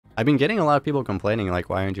I've been getting a lot of people complaining, like,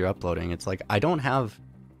 why aren't you uploading? It's like, I don't have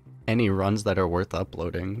any runs that are worth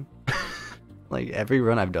uploading. Like, every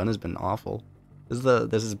run I've done has been awful.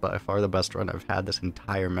 This is by far the best run I've had this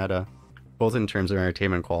entire meta. Both in terms of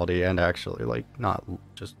entertainment quality and actually, like, not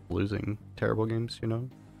just losing terrible games, you know?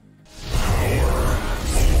 I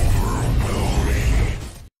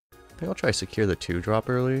think I'll try secure the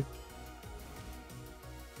 2-drop early.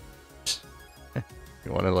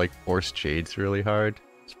 You want to, like, force Jades really hard?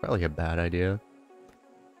 It's probably a bad idea.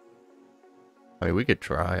 I mean, we could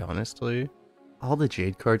try, honestly. All the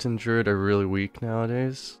Jade cards in Druid are really weak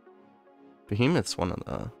nowadays. Behemoth's one of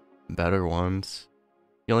the better ones.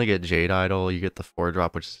 You only get Jade Idol, you get the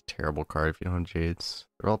 4-drop, which is a terrible card if you don't have Jades.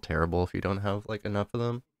 They're all terrible if you don't have, like, enough of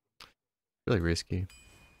them. Really risky.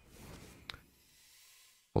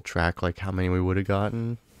 We'll track, like, how many we would have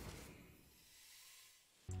gotten.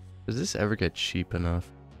 Does this ever get cheap enough?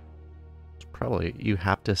 It's probably, you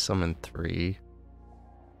have to summon 3.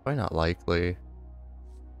 Probably not likely.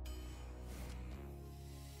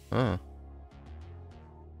 Huh.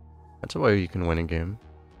 That's a way you can win a game.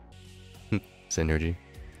 Synergy.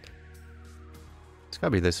 It's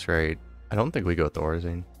gotta be this right. I don't think we go with the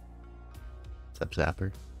Orzane. Except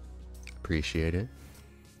Zapper. Appreciate it.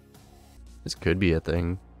 This could be a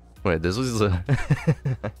thing. Wait, this was a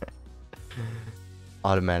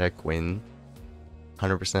automatic win.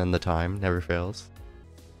 100% of the time, never fails.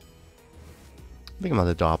 I think I'm on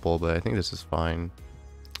the Doppel, but I think this is fine.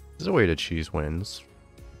 There's a way to choose wins.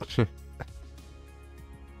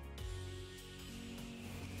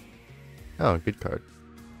 Oh, good card.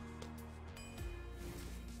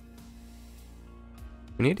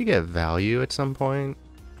 We need to get value at some point.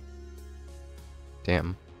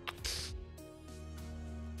 Damn.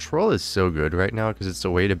 Troll is so good right now because it's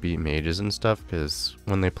a way to beat mages and stuff, because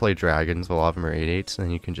when they play dragons, a lot of them are 8/8s, and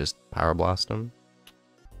then you can just power blast them.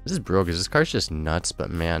 This is broke because this card's just nuts, but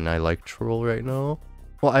man, I like Troll right now.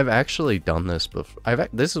 Well, I've actually done this before.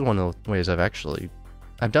 This is one of the ways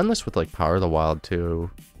I've done this with like Power of the Wild too.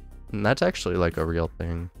 And that's actually like a real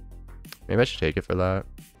thing. Maybe I should take it for that.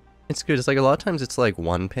 It's good. It's like a lot of times it's like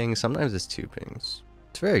 1 ping, sometimes it's 2 pings.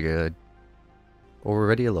 It's very good. But we're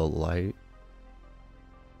already a little light.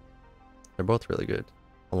 They're both really good.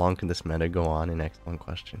 How long can this meta go on? An excellent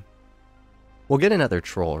question. We'll get another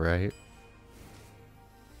troll, right?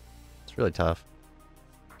 It's really tough.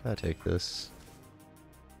 Gotta take this.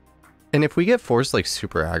 And if we get forced like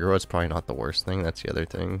super aggro, it's probably not the worst thing. That's the other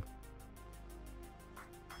thing.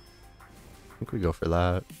 I think we go for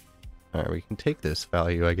that. Alright, we can take this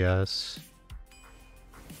value, I guess.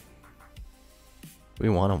 Do we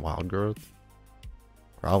want a wild growth?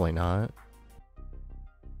 Probably not.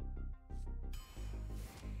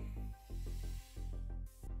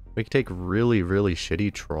 We could take really, really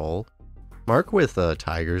shitty troll. Mark with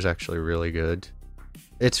Tiger is actually really good.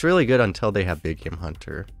 It's really good until they have Big Game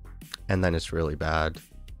Hunter. And then it's really bad.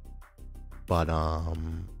 But,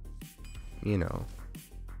 you know.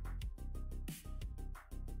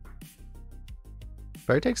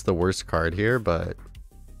 Probably takes the worst card here, but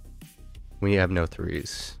we have no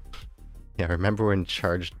 3s. Yeah, remember when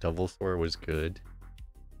Charged Double Thor was good?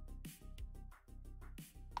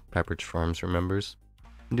 Pepperidge Farms remembers.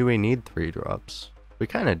 Do we need 3-drops? We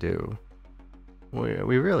kind of do.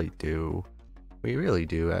 We really do. We really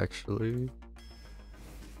do, actually.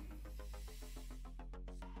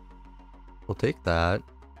 We'll take that.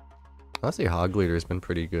 Honestly, Hog Leader has been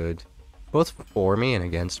pretty good. Both for me and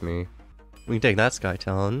against me. We can take that Sky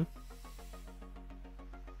Talon.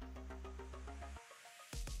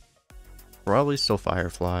 Probably still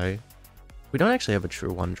Firefly. We don't actually have a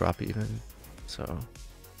true 1-drop even, so...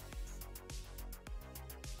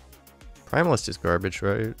 Primalist is garbage,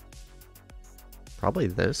 right? Probably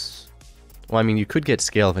this. Well, I mean, you could get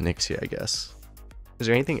Scale of Onyxia, I guess. Is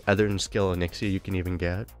there anything other than Scale of Onyxia you can even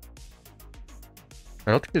get?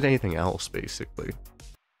 I don't think there's anything else, basically.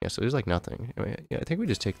 Yeah, so there's like nothing. Anyway, yeah, I think we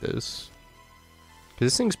just take this. Because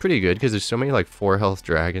this thing's pretty good, because there's so many like 4 health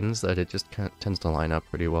dragons that it just tends to line up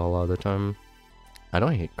pretty well a lot of the time. I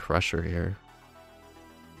don't hate Crusher here.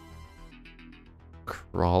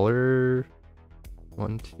 Crawler...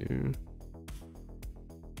 1, 2...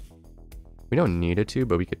 We don't need a 2,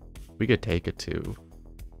 but we could take a 2. The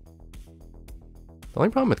only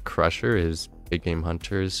problem with Crusher is Big Game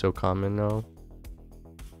Hunter is so common now.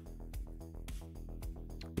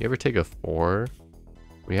 You ever take a 4?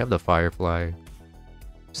 We have the Firefly.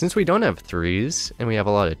 Since we don't have 3s and we have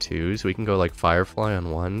a lot of 2s, we can go like Firefly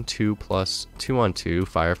on 1, 2 plus 2 on 2,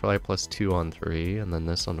 Firefly plus 2 on 3, and then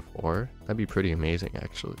this on 4. That'd be pretty amazing,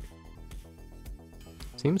 actually.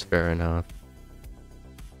 Seems fair enough.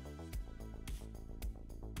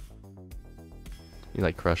 You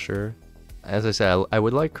like Crusher? As I said, I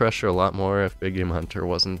would like Crusher a lot more if Big Game Hunter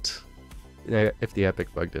wasn't... if the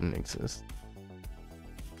epic bug didn't exist.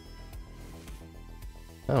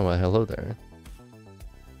 Oh, well, hello there.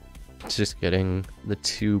 Just getting the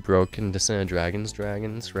 2 broken Descent of dragons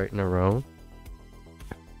right in a row.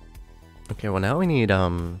 Okay, well now we need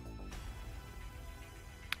to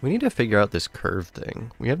figure out this curve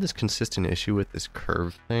thing. We have this consistent issue with this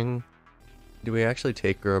curve thing. Do we actually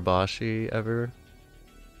take Gurabashi ever?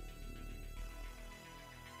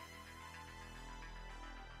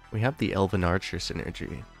 We have the Elven Archer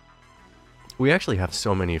synergy. We actually have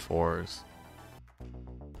so many 4s.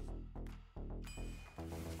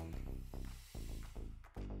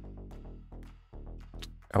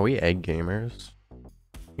 Are we egg gamers?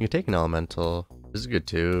 You can take an elemental. This is good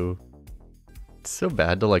too. It's so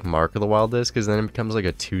bad to like Mark of the Wild this, because then it becomes like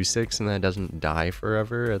a 2/6 and then it doesn't die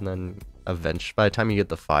forever, and then eventually by the time you get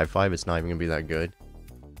the 5/5 it's not even gonna be that good.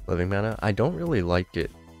 Living mana? I don't really like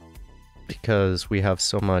it because we have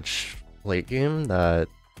so much late game that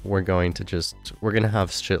we're gonna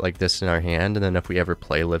have shit like this in our hand, and then if we ever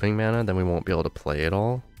play living mana then we won't be able to play it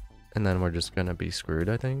all, and then we're just gonna be screwed,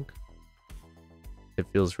 I think. It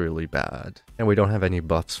feels really bad, and we don't have any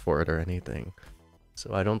buffs for it or anything,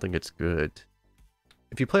 so I don't think it's good.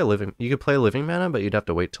 If you play you could play living mana, but you'd have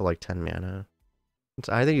to wait till like 10 mana. It's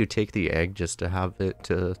either you take the egg just to have it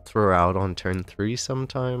to throw out on turn 3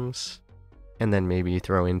 sometimes, and then maybe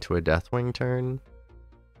throw into a Deathwing turn,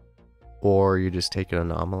 or you just take an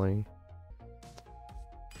anomaly.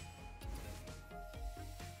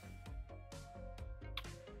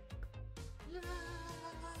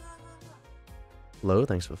 Hello,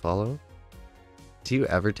 thanks for follow. Do you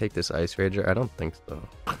ever take this Ice Rager? I don't think so.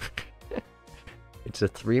 It's a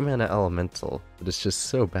 3-mana elemental, but it's just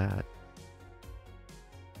so bad.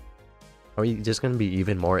 Are we just going to be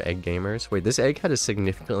even more egg gamers? Wait, this egg had a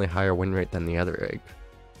significantly higher win rate than the other egg.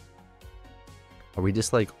 Are we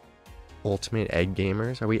just like ultimate egg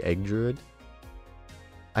gamers? Are we egg druid?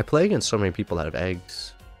 I play against so many people that have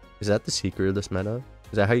eggs. Is that the secret of this meta?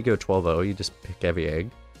 Is that how you go 12-0? You just pick every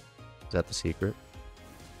egg? Is that the secret?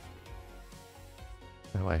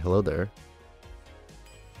 Oh, why, hello there.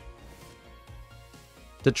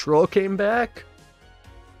 The troll came back?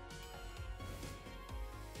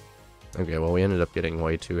 Okay, well, we ended up getting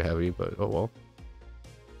way too heavy, but oh well.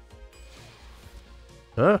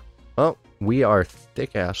 Huh? Oh, we are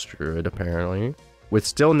thick-ass druid, apparently. With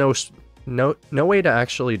still no way to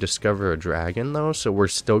actually discover a dragon, though, so we're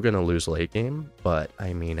still gonna lose late game. But,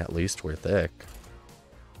 I mean, at least we're thick.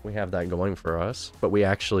 We have that going for us. But we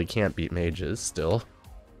actually can't beat mages, still.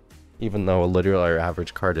 Even though literally our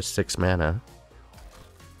average card is 6 mana.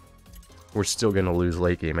 We're still gonna lose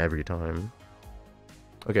late game every time.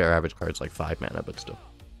 Okay, our average card's like 5 mana, but still.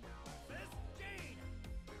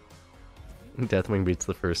 Deathwing beats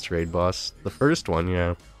the first raid boss. The first one,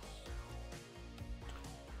 yeah.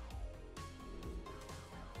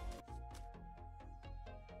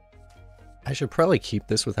 I should probably keep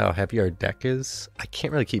this with how heavy our deck is. I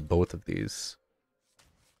can't really keep both of these.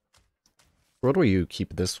 Where do you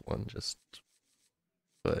keep this one? Just...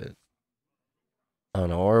 But... I don't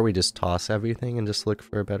know, or we just toss everything and just look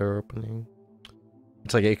for a better opening.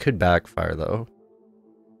 It's like, it could backfire though.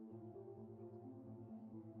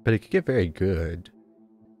 But it could get very good.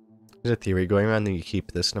 There's a theory going around that you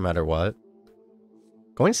keep this no matter what.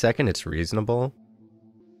 Going second, it's reasonable.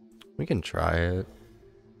 We can try it.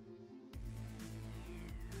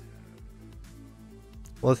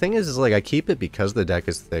 Well, the thing is like, I keep it because the deck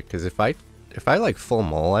is thick, because if I like full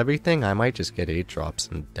mull everything, I might just get 8 drops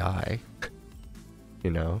and die. You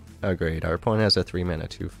know? Oh great, our opponent has a 3-mana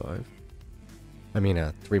 2/5. I mean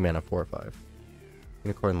a 3-mana 4/5.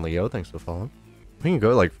 Unicorn Leo, thanks for following. We can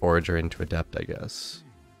go like Forager into Adept, I guess.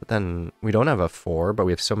 But then we don't have a 4, but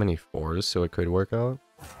we have so many 4s, so it could work out.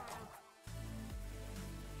 I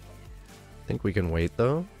think we can wait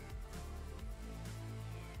though.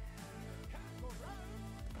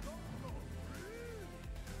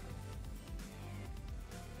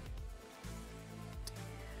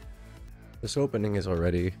 This opening is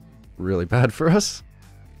already really bad for us.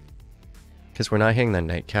 Because we're not hitting the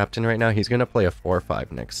Knight Captain right now. He's going to play a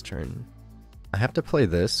 4/5 next turn. I have to play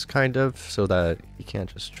this, kind of, so that he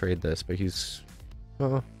can't just trade this, but he's...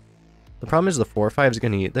 Well, the problem is the 4/5 is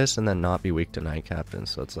going to eat this and then not be weak to Knight Captain,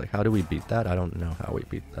 so it's like, how do we beat that? I don't know how we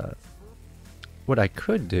beat that. What I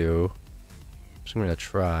could do, which I'm going to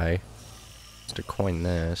try, is to coin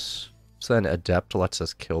this. So then Adept lets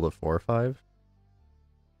us kill the 4/5.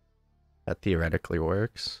 That theoretically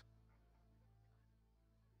works.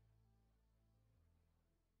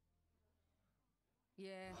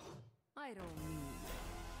 Yeah. I don't need.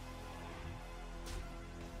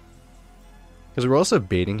 Because we're also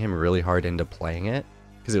baiting him really hard into playing it,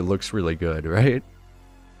 because it looks really good, right?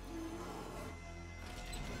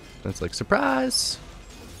 It's like, surprise!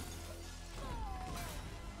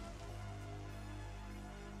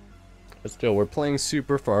 But still, we're playing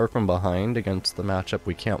super far from behind against the matchup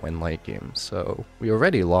we can't win late game, so we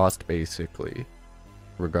already lost, basically,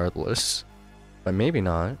 regardless. But maybe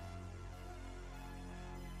not.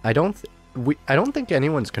 I don't think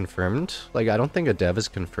anyone's confirmed. Like, I don't think a dev has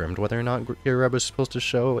confirmed whether or not Gira was supposed to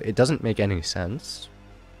show. It doesn't make any sense.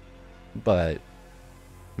 But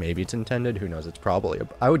maybe it's intended. Who knows? It's probably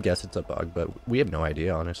I would guess it's a bug, but we have no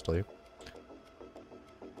idea, honestly.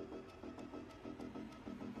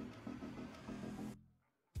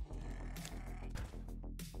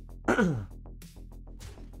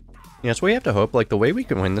 Yeah, so we have to hope. Like, the way we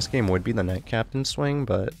can win this game would be the Knight Captain swing,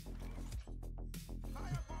 but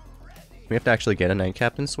we have to actually get a Knight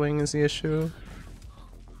Captain swing is the issue.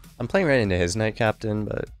 I'm playing right into his Knight Captain,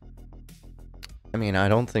 but I mean, I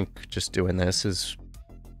don't think just doing this is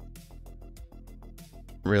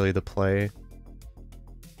really the play.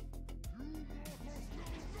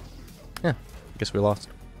 Yeah, I guess we lost.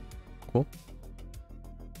 Cool.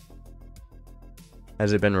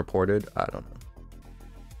 Has it been reported? I don't know.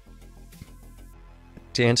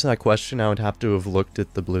 To answer that question, I would have to have looked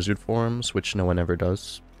at the Blizzard forums, which no one ever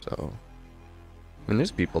does, so... I mean,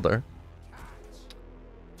 there's people there.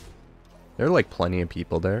 There are, like, plenty of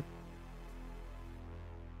people there.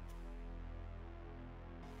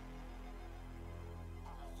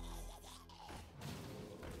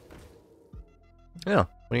 Yeah,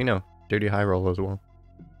 what do you know? Dirty high roll as well.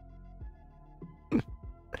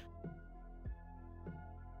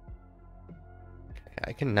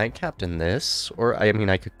 I can Knight Captain this, or I mean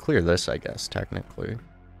I could clear this, I guess, technically.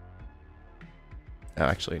 Oh,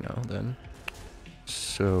 actually no, then.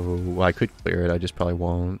 So, well, I could clear it, I just probably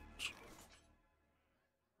won't.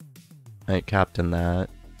 Knight Captain that,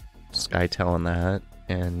 Skytail on that,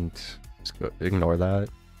 and just go, ignore that.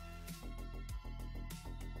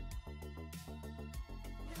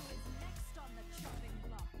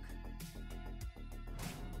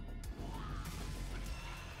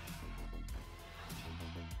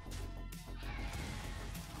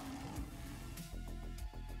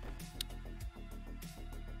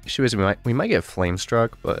 Issue is we might get flame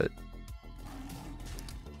struck, but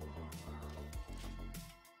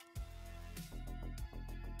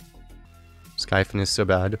Skyfin is so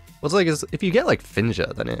bad. Well, it's like if you get like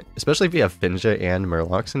Finja, then it, especially if you have Finja and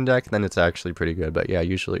Murlocs in deck, then it's actually pretty good. But yeah,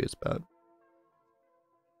 usually it's bad.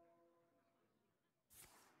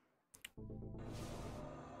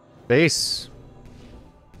 Base.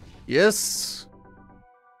 Yes.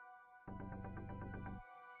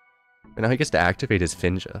 And now he gets to activate his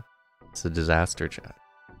Finja. It's a disaster, chat.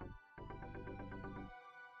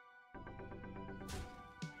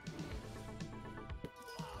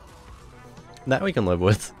 That we can live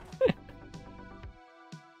with.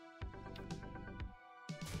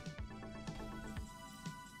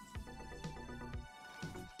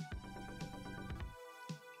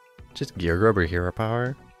 Just Gear Grub or Hero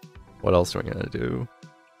Power? What else are we gonna do?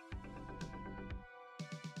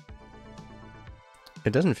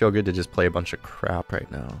 It doesn't feel good to just play a bunch of crap right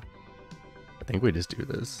now. I think we just do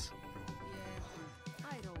this.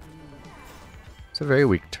 It's a very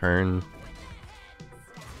weak turn.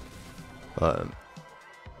 But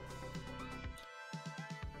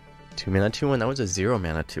 2 mana 2/1, that was a 0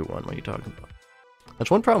 mana 2/1. What are you talking about? That's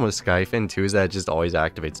one problem with Skyfin too, is that it just always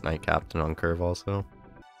activates Knight Captain on curve also.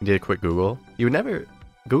 You did a quick Google. You would never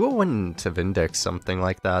Google wouldn't have indexed something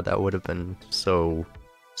like that. That would have been so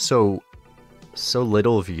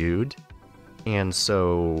little viewed and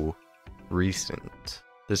so recent.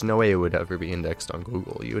 There's no way it would ever be indexed on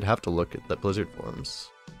Google. You would have to look at the Blizzard forums.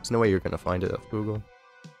 There's no way you're gonna find it off Google.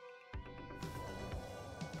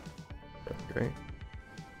 Great.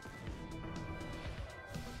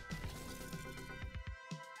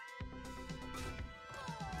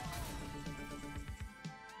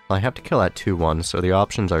 I have to kill that 2/1, so the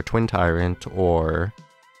options are Twin Tyrant or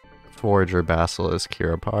Forge or Basilisk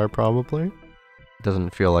Hero Power, probably.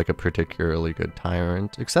 Doesn't feel like a particularly good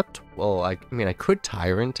Tyrant, except, well, I mean, I could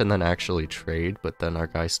Tyrant and then actually trade, but then our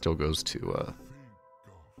guy still goes to,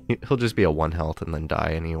 he'll just be a 1 health and then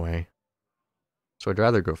die anyway. So I'd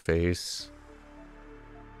rather go face.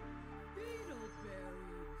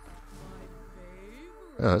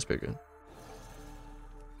 Oh, that's pretty good.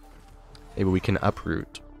 Maybe we can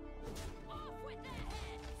uproot.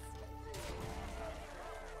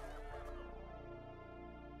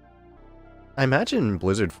 I imagine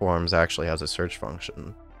Blizzard Forums actually has a search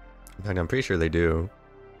function. In fact, I'm pretty sure they do.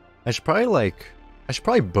 I should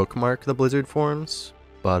probably bookmark the Blizzard forums,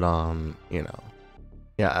 but you know.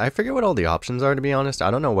 Yeah, I forget what all the options are, to be honest. I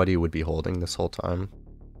don't know what he would be holding this whole time.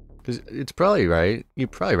 Because it's probably right. You're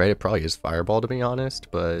probably right, it probably is Fireball, to be honest,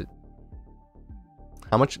 but...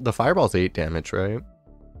 How much? The Fireball's 8 damage, right?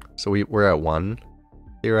 So we're at 1,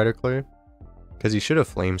 theoretically. Because he should have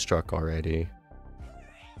Flame Struck already.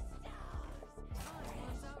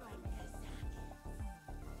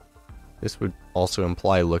 This would also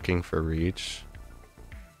imply looking for reach.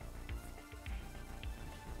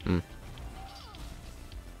 Wait,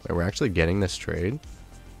 we're actually getting this trade?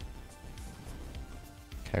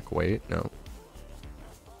 Heck, wait, no.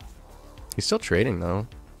 He's still trading, though.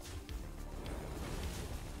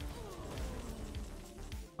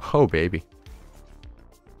 Oh, baby.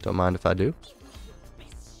 Don't mind if I do.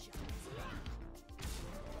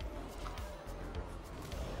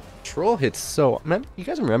 Troll hits so... You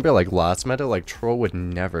guys remember, like, last meta? Like, Troll would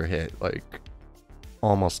never hit. Like,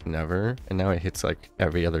 almost never. And now it hits, like,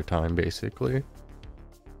 every other time, basically.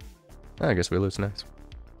 I guess we lose. Nice.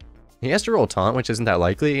 He has to roll taunt, which isn't that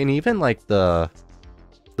likely. And even, like, the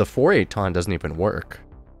 4-8 taunt doesn't even work.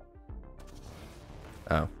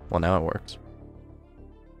 Oh, well, now it works.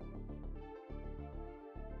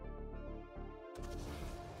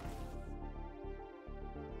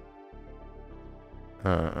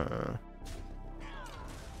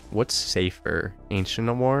 What's safer?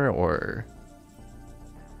 Ancient War or...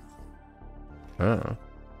 Oh.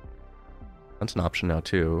 That's an option now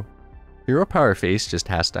too. Hero Power Face just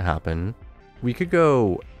has to happen. We could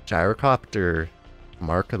go Gyrocopter,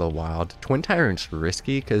 Mark of the Wild. Twin Tyrant's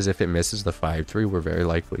risky because if it misses the 5-3, we're very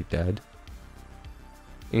likely dead.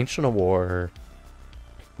 Ancient War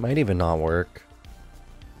might even not work.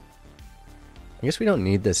 I guess we don't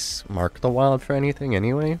need this Mark the Wild for anything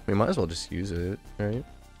anyway. We might as well just use it, right?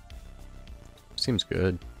 Seems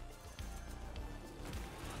good.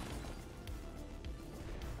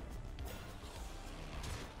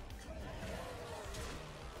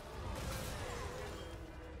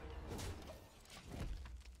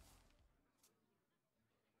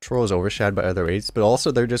 Troll is overshadowed by other 8s, but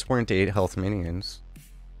also there just weren't 8 health minions.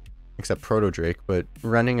 Except Proto Drake, but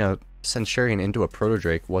running a Centurion into a Proto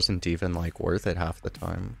Drake wasn't even like worth it half the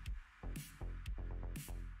time.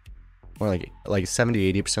 Or like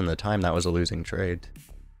 70-80% of the time that was a losing trade.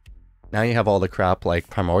 Now you have all the crap like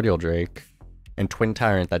Primordial Drake and Twin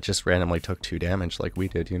Tyrant that just randomly took 2 damage like we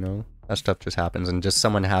did, you know? That stuff just happens, and just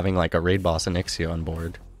someone having like a raid boss Onyxia on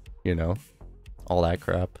board, you know? All that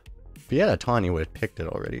crap. If he had a taunt, he would have picked it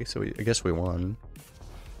already, so I guess we won.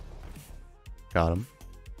 Got him.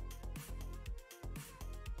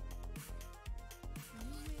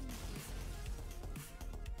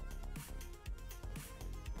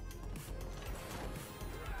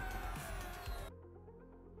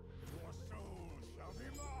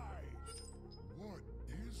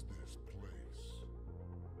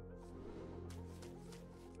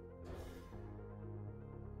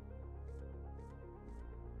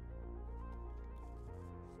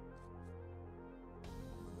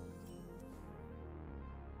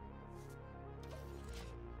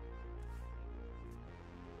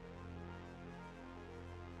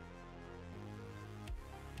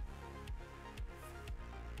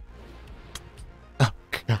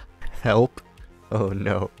 Help. Oh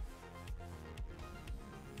no.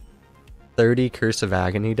 30 Curse of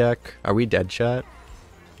Agony deck. Are we dead, chat?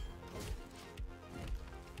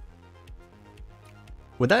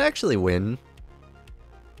 Would that actually win?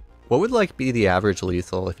 What would like be the average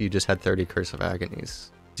lethal if you just had 30 Curse of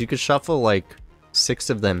Agonies? You could shuffle like 6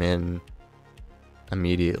 of them in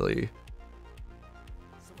immediately.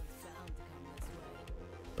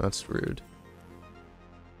 That's rude.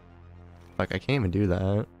 Like I can't even do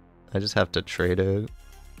that. I just have to trade it.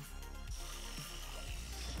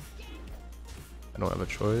 I don't have a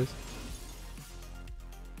choice.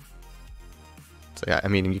 So yeah, I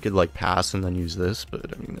mean, you could like pass and then use this,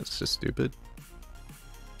 but I mean, that's just stupid.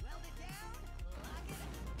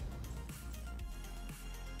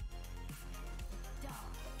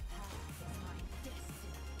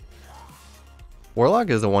 Warlock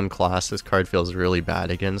is the one class this card feels really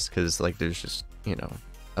bad against because like there's just, you know,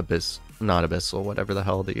 not Abyssal, whatever the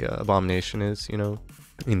hell the Abomination is, you know.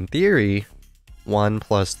 In theory, 1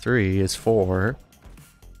 + 3 is 4.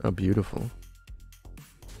 Oh, beautiful.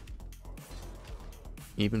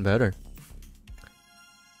 Even better.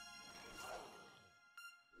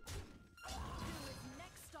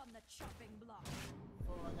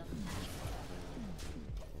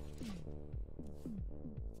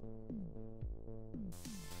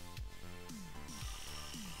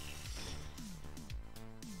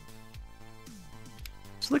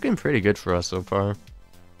 It's looking pretty good for us so far.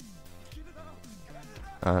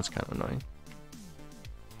 Oh, that's kind of annoying.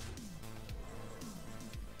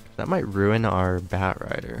 That might ruin our Bat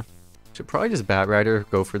Rider. Should probably just Bat Rider,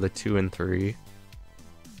 go for the 2 and 3.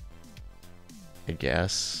 I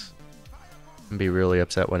guess. And be really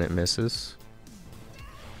upset when it misses.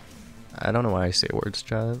 I don't know why I say words,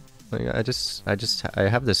 chat. Like, I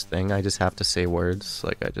have this thing, I just have to say words.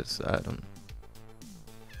 Like, I don't...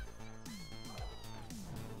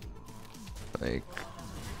 Like...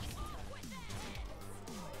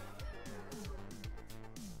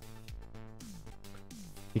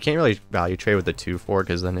 You can't really value trade with the 2-4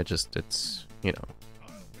 because then it's, you know,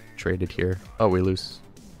 traded here. Oh, we lose.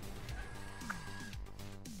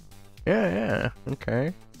 Yeah,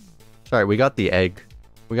 okay. Sorry, we got the egg.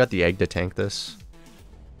 We got the egg to tank this.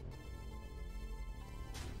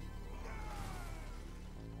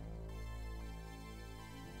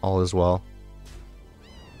 All is well.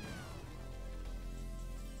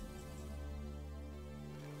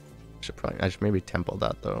 I should maybe temple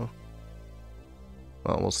that though.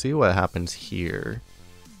 Well, we'll see what happens here.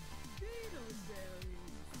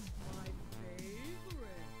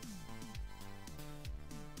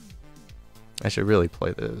 I should really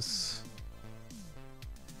play this.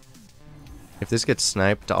 If this gets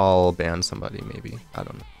sniped, I'll ban somebody maybe. I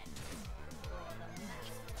don't know.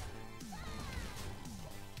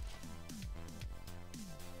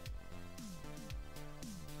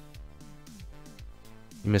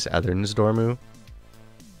 You miss Ethern's Dormu?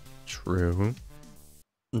 True.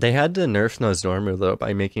 They had to nerf Nozdormu though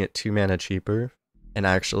by making it 2 mana cheaper and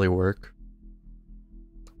actually work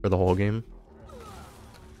for the whole game.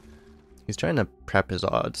 He's trying to prep his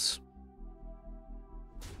odds.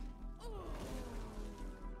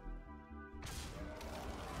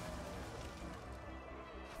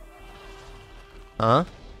 Huh?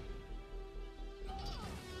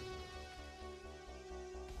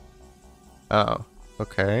 Oh,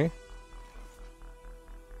 okay.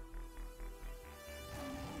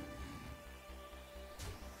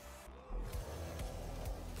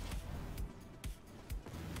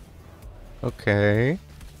 Okay.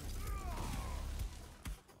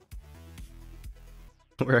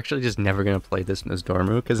 We're actually just never gonna play this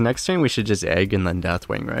Nozdormu, because next turn we should just egg and then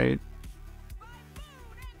Deathwing, right?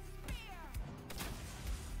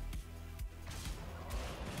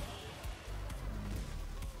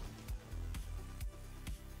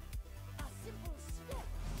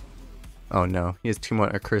 Oh no, he has 2 more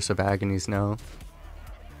Curse of Agonies now.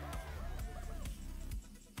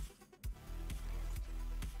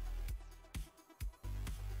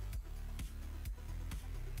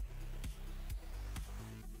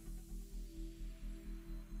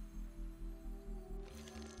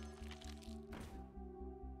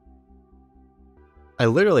 I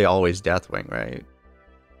literally always Deathwing, right?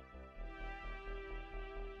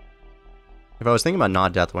 If I was thinking about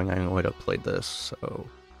not Deathwing, I would have played this, so...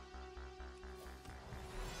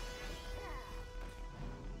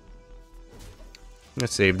 I'm gonna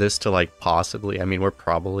save this to, like, possibly... I mean, we're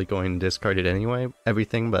probably going to discard it anyway,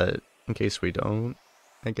 everything, but in case we don't,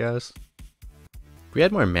 I guess. If we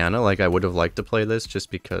had more mana, like, I would have liked to play this, just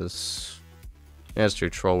because... Yeah, it's true,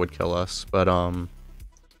 Troll would kill us, but,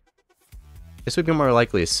 this would be more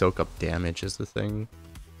likely to soak up damage is the thing.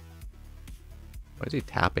 Why is he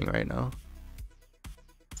tapping right now?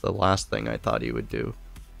 It's the last thing I thought he would do.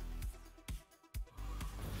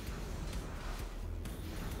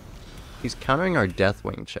 He's countering our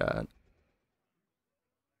Deathwing, chat.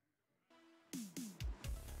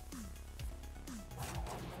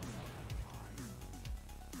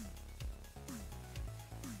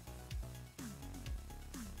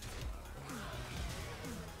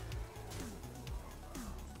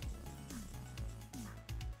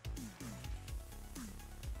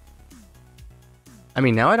 I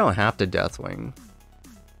mean, now I don't have to Deathwing.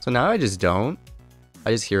 So now I just don't.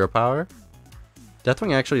 I just Hero Power.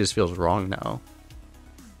 Deathwing actually just feels wrong now.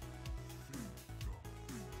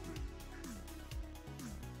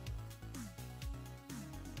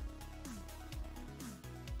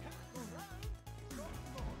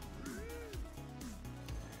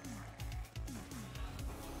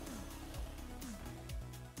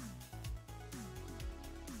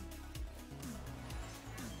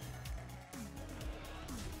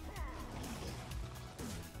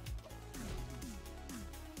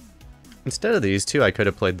 Instead of these two, I could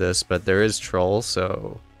have played this, but there is Troll,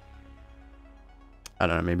 so... I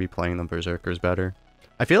don't know, maybe playing the Berserker is better.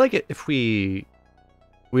 I feel like if we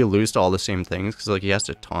lose to all the same things, because like he has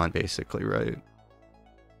to taunt basically, right?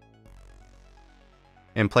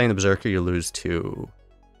 And playing the Berserker, you lose to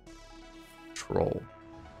Troll.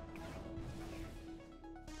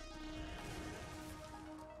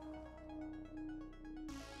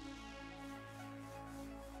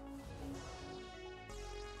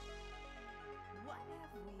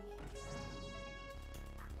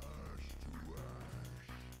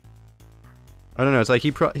 I don't know. It's like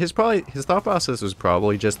his thought process was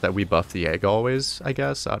probably just that we buff the egg always. I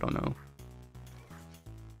guess I don't know.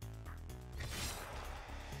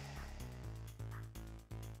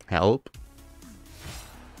 Help.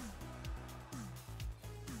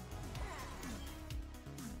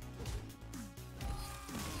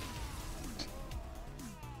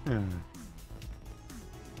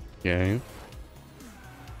 Okay.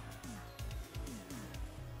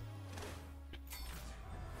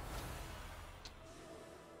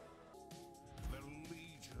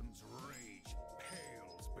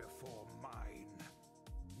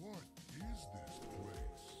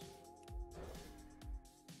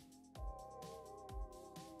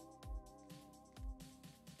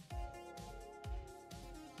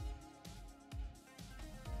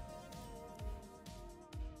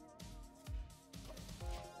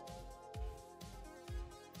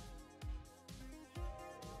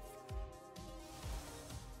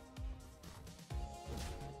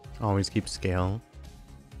 Always keep scale.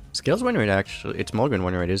 Scale's win rate actually, its mulligan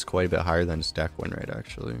win rate is quite a bit higher than stack win rate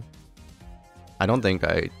actually. I don't think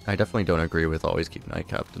I definitely don't agree with always keep Knight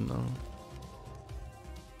Captain though.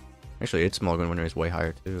 Actually, its mulligan win rate is way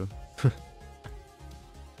higher too.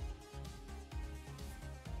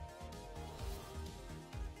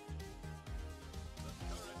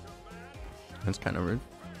 That's kind of rude.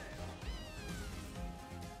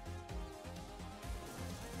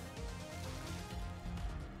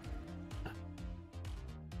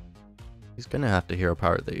 He's gonna have to hero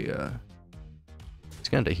power the, he's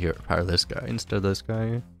gonna have to hero power this guy instead of this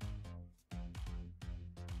guy.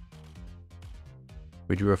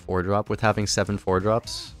 We drew a 4-drop with having 7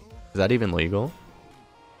 4-drops. Is that even legal?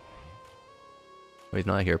 Oh, he's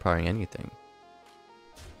not hero powering anything.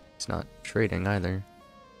 He's not trading either.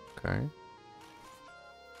 Okay.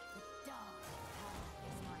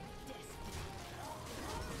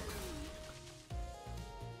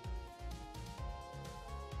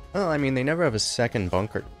 Well, I mean, they never have a second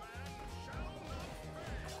bunker.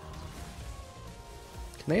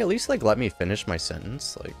 Can they at least, like, let me finish my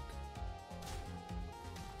sentence? Like...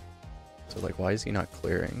 So, like, why is he not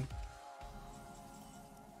clearing?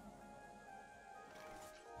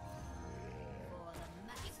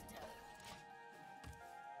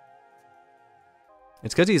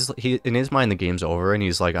 It's because in his mind the game's over and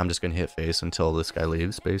he's like, I'm just gonna hit face until this guy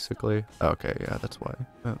leaves, basically. Okay, yeah, that's why.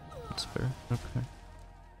 Oh, that's fair. Okay.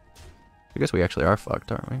 I guess we actually are fucked,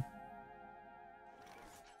 aren't we?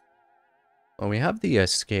 Well, we have the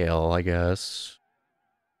scale, I guess.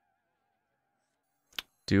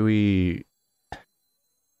 Do we...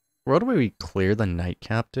 Where do we clear the Knight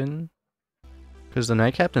Captain? Because the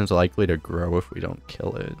Knight Captain's likely to grow if we don't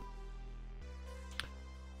kill it.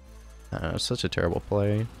 It's such a terrible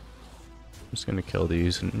play. I'm just gonna kill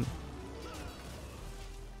these and...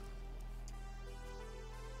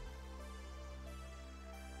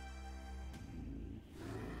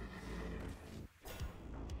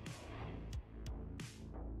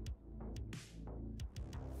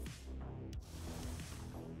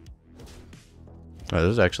 Oh,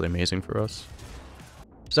 this is actually amazing for us.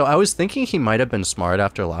 So I was thinking he might have been smart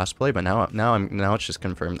after last play, but now it's just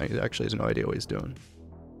confirmed that he actually has no idea what he's doing.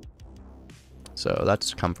 So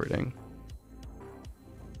that's comforting.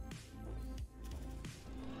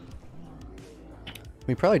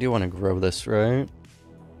 We probably do want to grow this, right?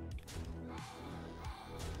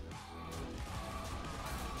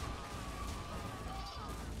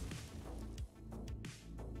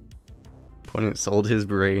 Opponent sold his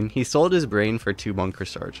brain. He sold his brain for 2 bunker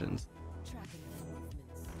sergeants.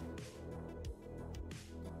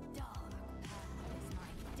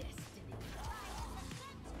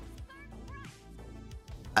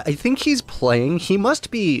 I think he's playing. He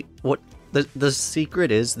must be what the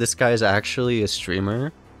secret is. This guy's actually a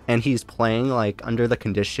streamer, and he's playing like under the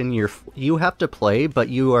condition you have to play, but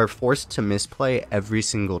you are forced to misplay every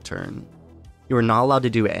single turn. You are not allowed to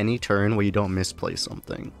do any turn where you don't misplay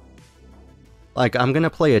something. Like, I'm gonna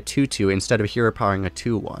play a 2-2 instead of hero powering a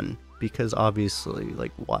 2-1, because obviously,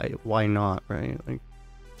 like, why not, right? Like,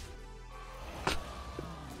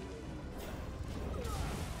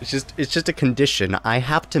 it's just a condition. I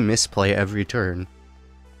have to misplay every turn.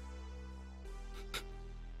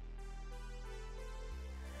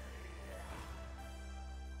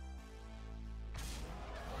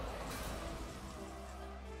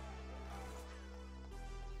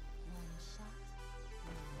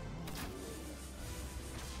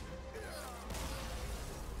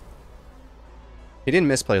 He didn't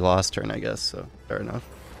misplay last turn, I guess, so fair enough.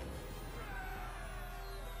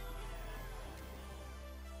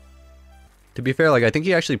 To be fair, like, I think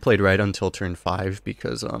he actually played right until turn 5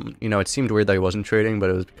 because, you know, it seemed weird that he wasn't trading, but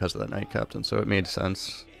it was because of the Knight Captain, so it made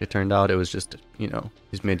sense. It turned out it was just, you know,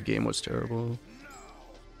 his mid-game was terrible.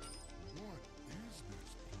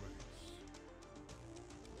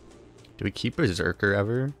 Do we keep Berserker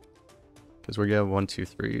ever? Because we're gonna have 1, 2,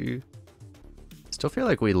 3. Still feel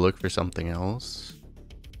like we look for something else.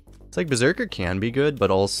 It's like Berserker can be good,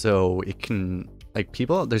 but also it can... Like,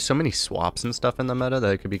 people, there's so many swaps and stuff in the meta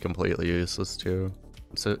that it could be completely useless too.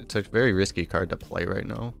 So it's a very risky card to play right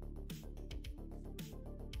now.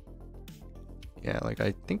 Yeah, like,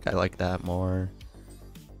 I think I like that more.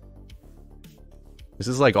 This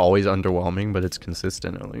is like always underwhelming, but it's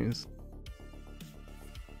consistent at least.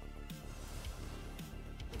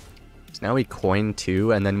 So now we coin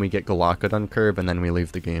 2, and then we get Galakad on curve, and then we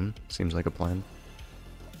leave the game. Seems like a plan.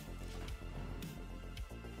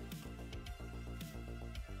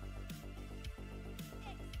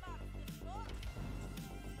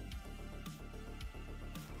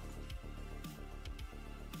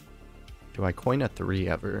 Do I coin a 3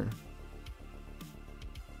 ever?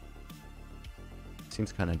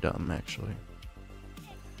 Seems kind of dumb, actually.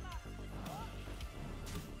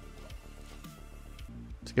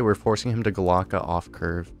 It's okay, we're forcing him to Galaka off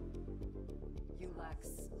curve.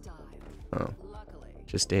 Oh.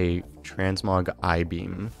 Just a Transmog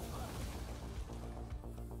I-Beam.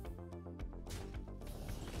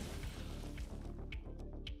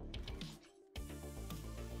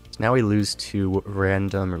 Now we lose to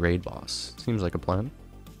random raid boss. Seems like a plan.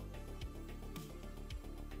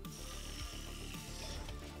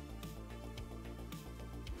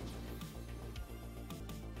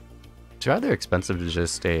 It's rather expensive to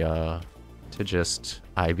just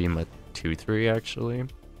I-beam a 2/3 actually.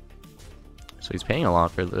 So he's paying a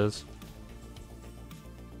lot for this.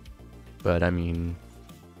 But I mean,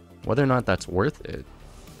 whether or not that's worth it,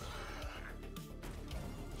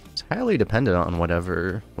 it's highly dependent on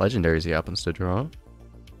whatever legendaries he happens to draw.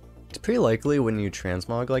 It's pretty likely when you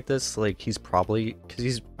transmog like this, like he's probably, because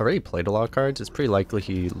he's already played a lot of cards, it's pretty likely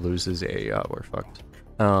he loses a, we're fucked.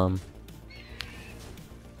 No,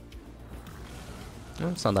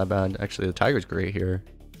 it's not that bad. Actually, the Tiger's great here.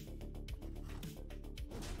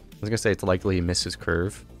 I was gonna say it's likely he misses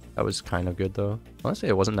curve. That was kind of good though. Honestly,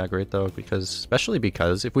 it wasn't that great though, because, especially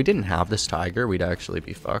because if we didn't have this Tiger, we'd actually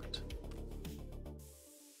be fucked.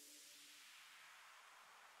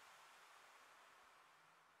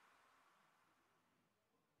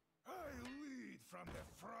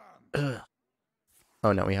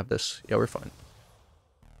 Oh no, we have this. Yeah, we're fine.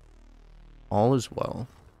 All is well.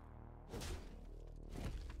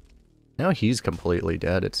 Now he's completely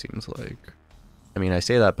dead, it seems like. I mean, I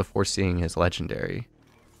say that before seeing his legendary.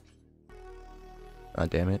 God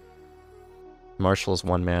damn it. Marshall's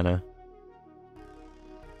 1 mana.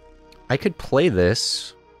 I could play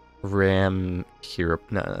this. Ram Hero.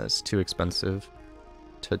 No, that's too expensive.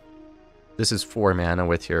 This is 4 mana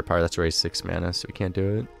with Hero Power. That's already 6 mana, so we can't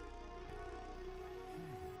do it.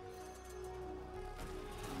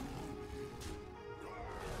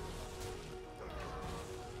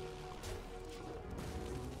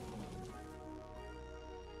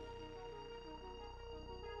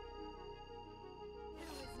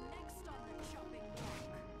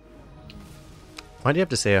 Why do you have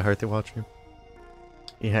to say a Hearthstone Watcher?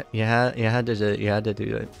 You had to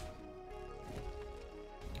do it.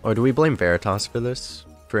 Or do we blame Veritas for this?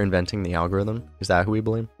 For inventing the algorithm? Is that who we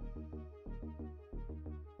blame?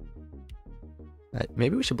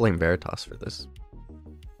 Maybe we should blame Veritas for this.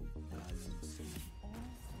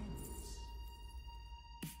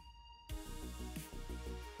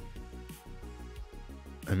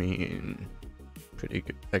 I mean, pretty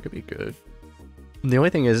good. That could be good. The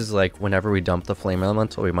only thing is like, whenever we dump the Flame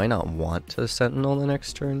Elemental, we might not want to Sentinel the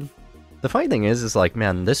next turn. The funny thing is like,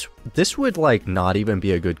 man, this would like not even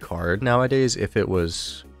be a good card nowadays if it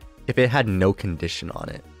had no condition on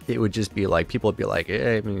it. It would just be like, people would be like,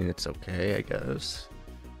 eh, I mean, it's okay, I guess.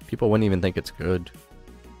 People wouldn't even think it's good.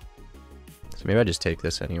 So maybe I just take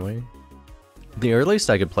this anyway. The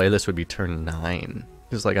earliest I could play this would be turn 9.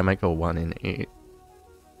 Because like, I might go 1 in 8.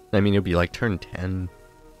 I mean, it'd be like turn 10.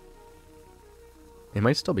 It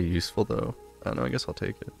might still be useful though. I don't know, I guess I'll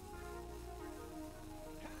take it.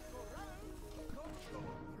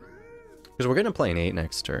 Because we're gonna play an 8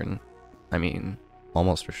 next turn. I mean,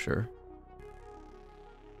 almost for sure.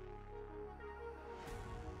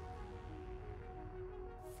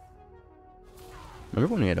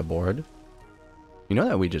 Remember when we had a board? You know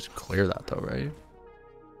that we just clear that though, right?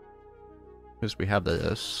 Because we have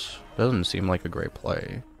this. Doesn't seem like a great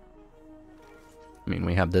play. I mean,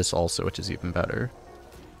 we have this also, which is even better.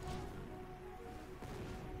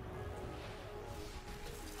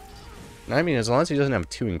 I mean, as long as he doesn't have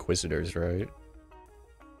 2 Inquisitors, right?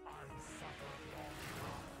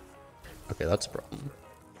 Okay, that's a problem.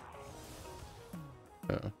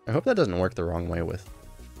 Oh, I hope that doesn't work the wrong way with...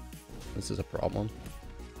 This is a problem.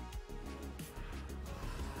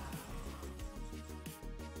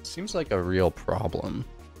 Seems like a real problem.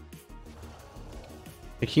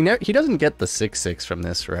 Like he doesn't get the 6/6 from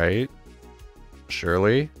this, right?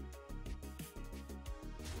 Surely?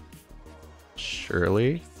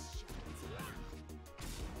 Surely?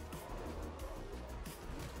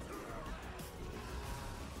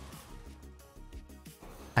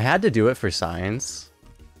 I had to do it for science.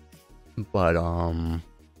 But,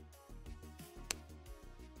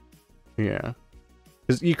 yeah.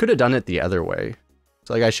 Because you could have done it the other way.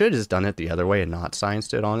 So, like, I should have just done it the other way and not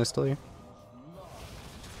scienced it, honestly.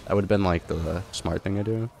 That would have been, like, the smart thing to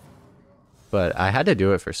do. But I had to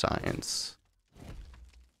do it for science.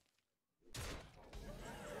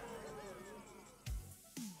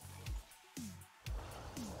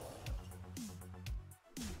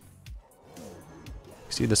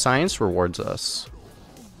 See, the science rewards us.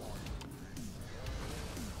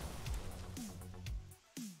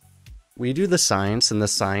 We do the science, and the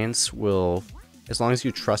science will... As long as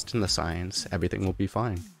you trust in the science, everything will be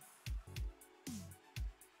fine.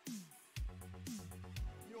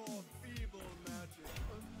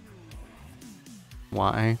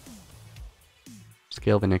 Why?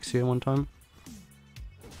 Scale of Onyxia one time?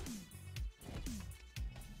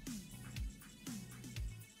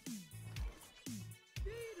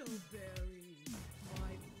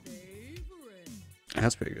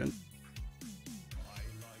 That's pretty good.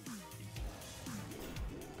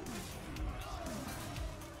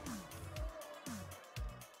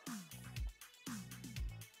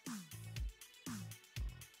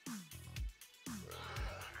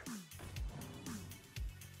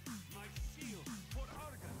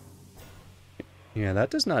 Yeah, that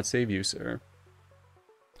does not save you, sir.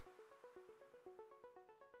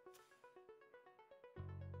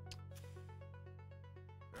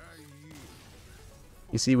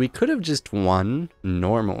 You see, we could have just won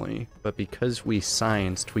normally, but because we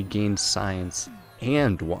scienced, we gained science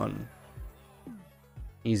and won.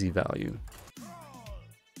 Easy value.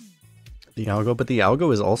 The algo, but the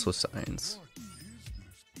algo is also science.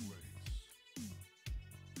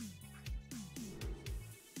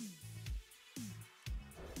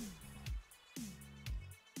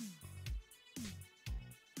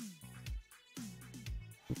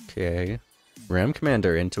 Okay. Ram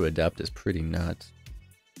Commander into Adept is pretty nuts.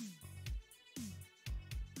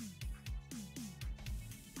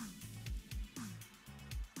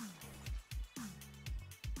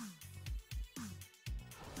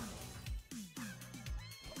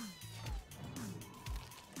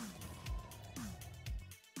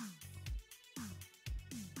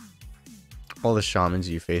 All the shamans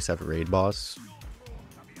you face have raid boss.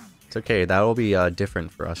 It's okay, that will be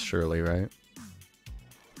different for us surely, right?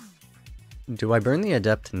 Do I burn the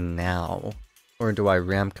Adept now? Or do I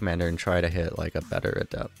Ram Commander and try to hit like a better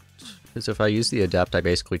Adept? Because if I use the Adept, I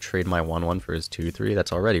basically trade my 1/1 for his 2/3.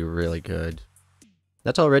 That's already really good.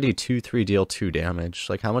 That's already 2/3 deal 2 damage.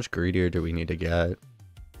 Like, how much greedier do we need to get?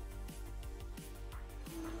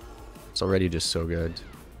 It's already just so good.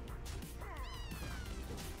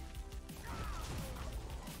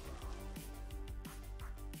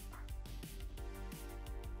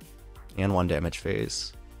 And 1 damage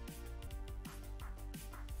phase.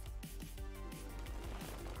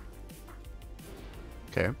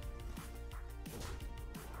 Okay.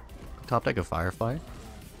 Top deck of Firefly?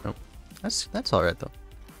 Nope. That's alright though.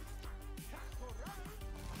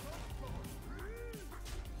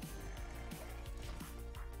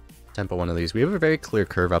 Tempo one of these. We have a very clear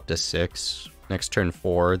curve up to 6. Next turn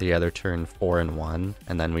 4, the other turn 4 and 1,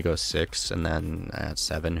 and then we go 6, and then at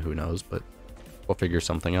 7, who knows, but we'll figure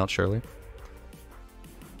something out surely.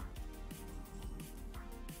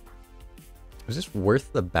 Is this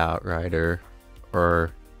worth the Bat Rider?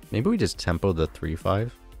 Or maybe we just tempo the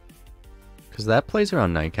 3/5? Because that plays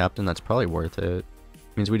around Night Captain, that's probably worth it.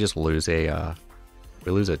 Means we just lose a,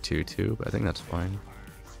 we lose a 2/2, but I think that's fine.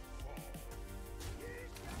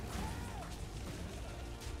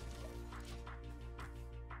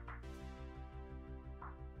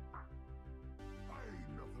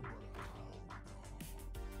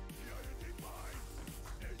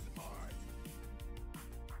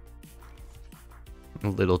 A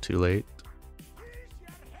little too late.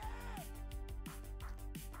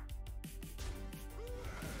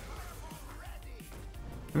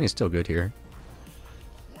 I mean, it's still good here.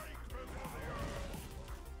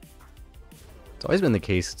 It's always been the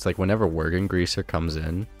case. It's like whenever Worgen Greaser comes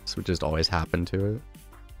in, this would just always happen to it.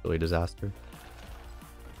 Really disaster.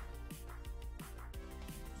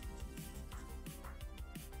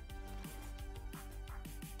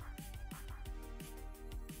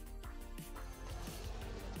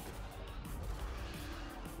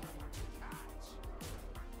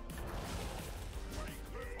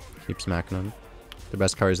 Keep smacking them. The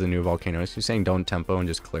best card is the new volcanoes. You're saying don't tempo and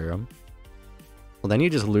just clear them. Well, then you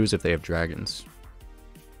just lose if they have dragons.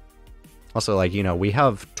 Also, like, you know, we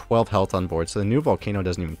have 12 health on board, so the new volcano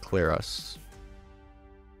doesn't even clear us.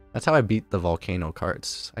 That's how I beat the volcano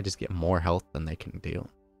cards. I just get more health than they can deal.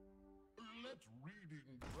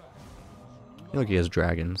 Look, he has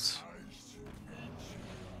dragons.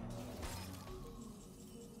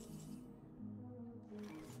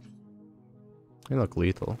 They look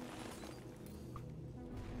lethal.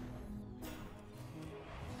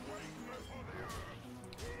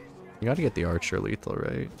 You gotta get the archer lethal,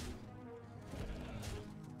 right?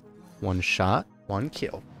 One shot, one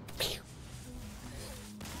kill.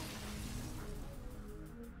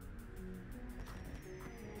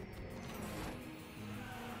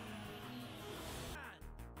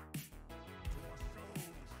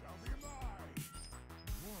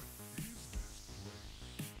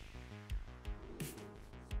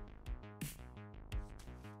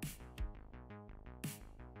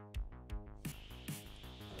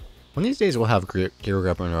 One of these days we'll have Gear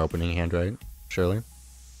Grubber in our opening hand, right? Surely.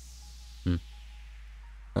 Oh,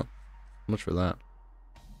 how much for that?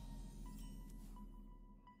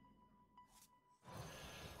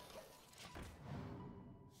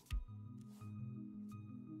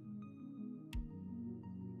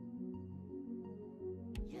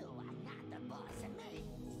 You are not the boss of me.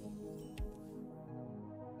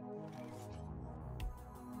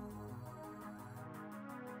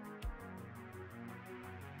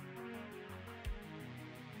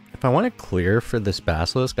 If I want to clear for this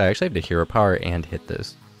Basilisk, I actually have to hero power and hit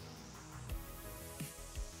this.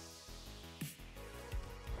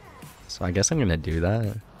 So I guess I'm gonna do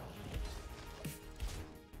that.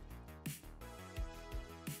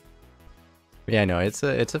 Yeah, no, it's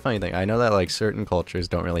a funny thing. I know that like certain cultures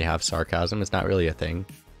don't really have sarcasm. It's not really a thing.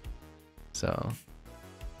 So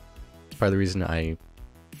it's part of the reason I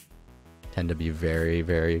tend to be very,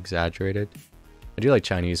 very exaggerated. I do like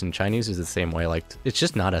Chinese, and Chinese is the same way. Like, it's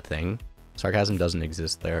just not a thing. Sarcasm doesn't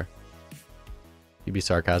exist there. You be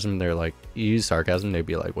sarcasm, they're like, you use sarcasm, they'd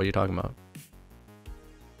be like, what are you talking about?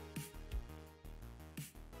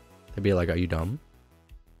 They'd be like, are you dumb?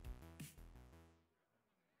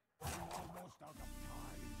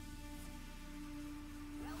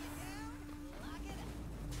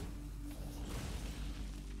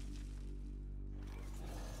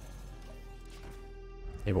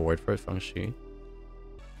 They have a word for it, Feng Shi.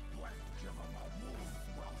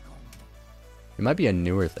 It might be a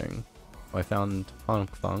newer thing. Oh, I found Feng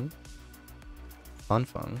Feng. Feng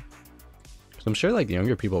Feng. So I'm sure like the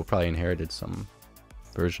younger people probably inherited some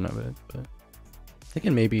version of it, but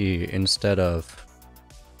thinking maybe instead of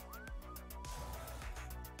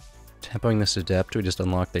tempoing this adept, we just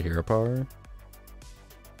unlock the hero power.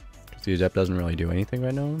 Because the adept doesn't really do anything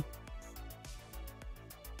right now.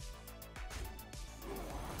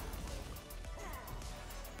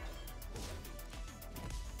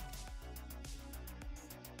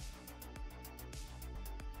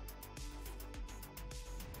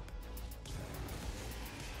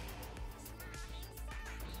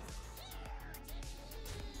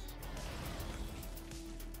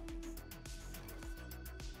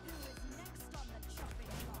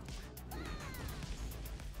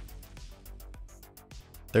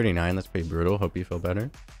 $39, that's pretty brutal. Hope you feel better.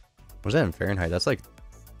 Was that in Fahrenheit? That's like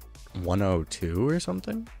 102 or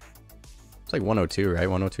something? It's like 102, right?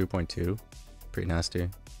 102.2. Pretty nasty.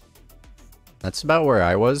 That's about where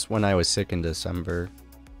I was when I was sick in December.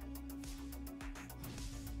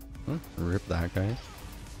 Oh, rip that guy.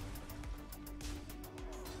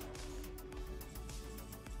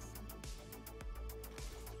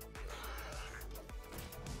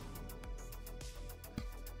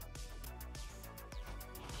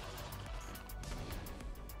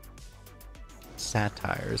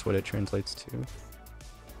 Satire is what it translates to.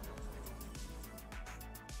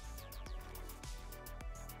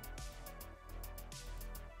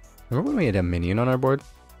 Remember when we had a minion on our board?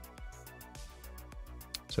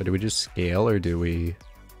 So do we just scale or do we...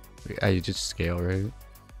 I just scale, right?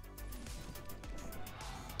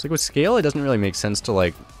 It's like with scale, it doesn't really make sense to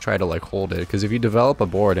like try to like hold it, because if you develop a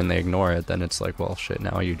board and they ignore it, then it's like, well, shit,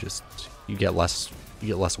 now you get less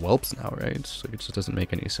whelps now, right? So it just doesn't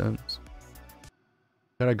make any sense.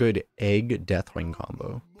 Got a good egg Deathwing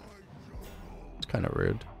combo. It's kind of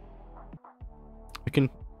rude. We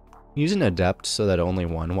can Use an Adept so that only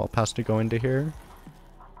one wall has to go into here.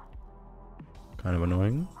 Kind of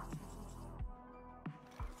annoying.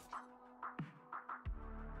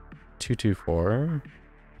 2/2/4.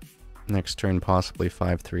 Next turn, possibly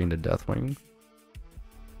 5/3 into Deathwing.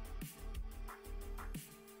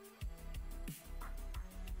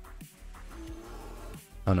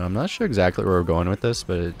 I don't know, I'm not sure exactly where we're going with this,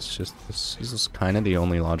 but it's just, this is kind of the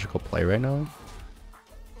only logical play right now.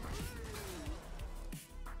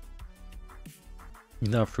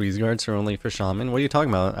 No, freeze guards are only for Shaman? What are you talking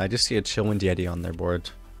about? I just see a Chill Wind Yeti on their board.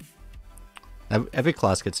 Every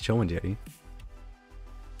class gets Chill Wind Yeti.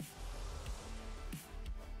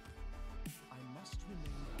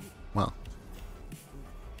 Wow.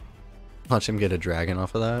 Watch him get a dragon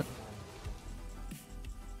off of that.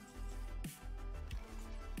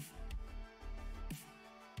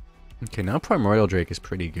 Okay, now Primordial Drake is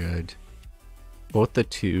pretty good. Both the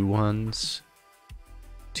 2/1s.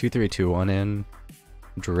 2/3/2/1 in.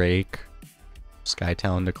 Drake. Sky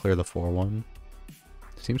Talon to clear the 4/1.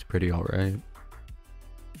 Seems pretty alright.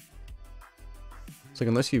 It's like,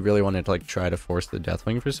 unless you really wanted to like try to force the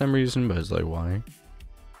Deathwing for some reason, but it's like, why?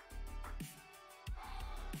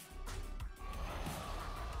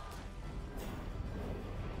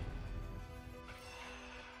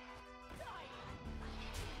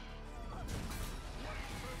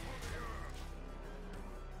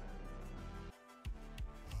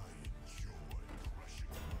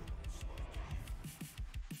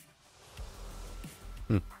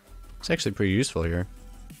 It's actually pretty useful here.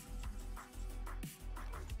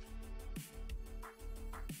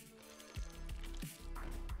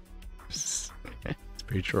 It's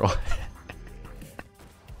pretty troll.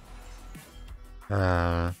 Is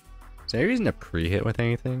there any reason to pre-hit with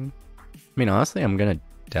anything? I mean, honestly, I'm gonna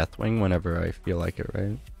Deathwing whenever I feel like it,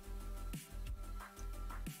 right?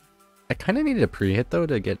 I kind of needed a pre-hit though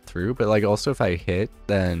to get through, but like also if I hit,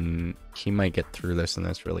 then he might get through this and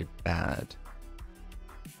that's really bad.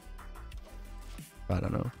 I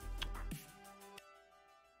don't know.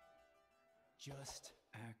 Just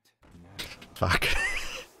act now. Fuck.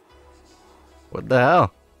 What the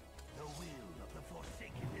hell? The will of the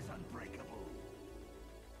Forsaken is unbreakable.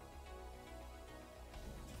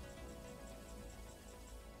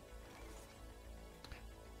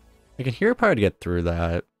 I can hear power to get through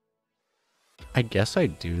that. I guess I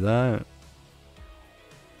do that.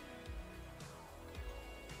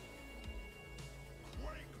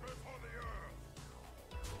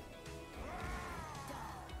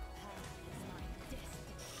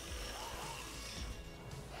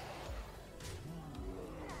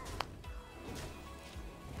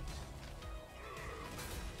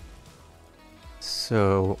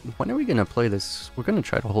 So, when are we gonna play this? We're gonna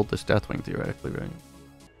try to hold this Deathwing theoretically, right?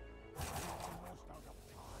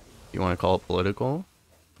 You wanna call it political?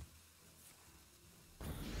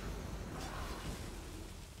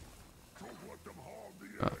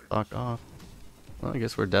 Oh, fuck off. Well, I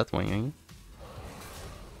guess we're Deathwinging.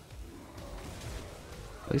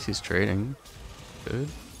 At least he's trading. Good.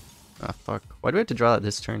 Ah, fuck. Why do we have to draw that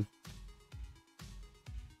this turn?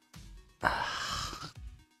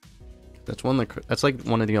 That's one. That's like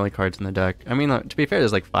one of the only cards in the deck. I mean, to be fair,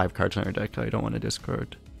 there's like 5 cards in our deck that I don't want to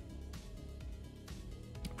discard.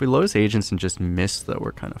 If we lose agents and just miss, though,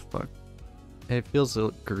 we're kind of fucked. It feels a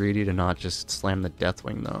little greedy to not just slam the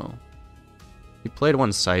Deathwing, though. He played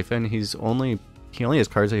one Siphon. He only has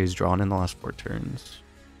cards that he's drawn in the last 4 turns.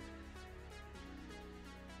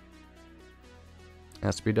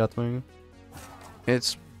 Has to be Deathwing.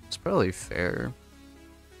 It's probably fair.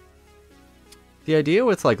 The idea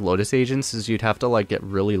with like Lotus Agents is you'd have to like get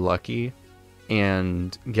really lucky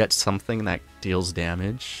and get something that deals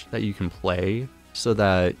damage that you can play so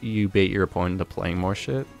that you bait your opponent into playing more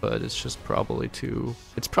shit, but it's just probably too...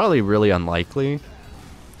 It's probably really unlikely.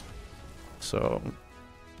 So...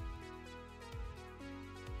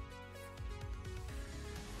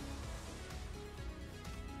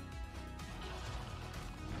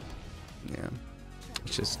 yeah.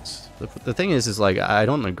 It's just... The thing is like, I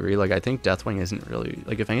don't agree. Like, I think Deathwing isn't really...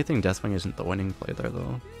 Like, if anything, Deathwing isn't the winning play there,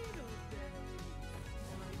 though.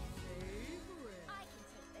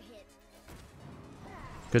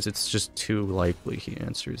 Because it's just too likely he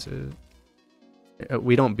answers it.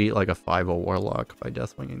 We don't beat, like, a 5-0 Warlock by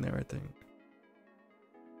Deathwinging there, I think.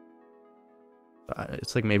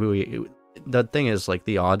 It's like, maybe we... The thing is, like,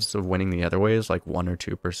 the odds of winning the other way is, like, 1 or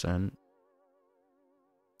 2%.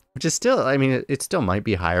 Which is still, I mean, it still might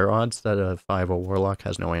be higher odds that a 5-0 Warlock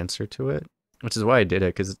has no answer to it. Which is why I did it,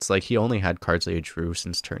 because it's like he only had cards that he drew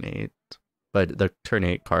since turn 8. But the turn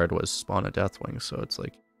 8 card was Spawn a Deathwing, so it's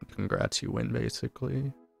like, congrats, you win,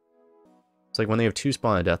 basically. It's like when they have 2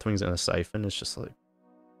 spawn Deathwings and a Siphon, it's just like,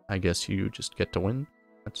 I guess you just get to win.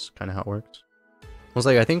 That's kind of how it works. I was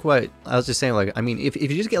like, I think what I was just saying, like, I mean, if you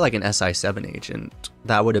just get like an SI7 agent,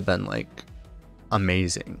 that would have been like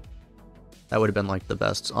amazing. That would have been like the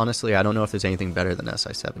best. Honestly, I don't know if there's anything better than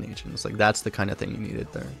SI7 agents. Like, that's the kind of thing you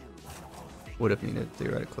needed there. Would have needed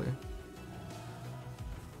theoretically.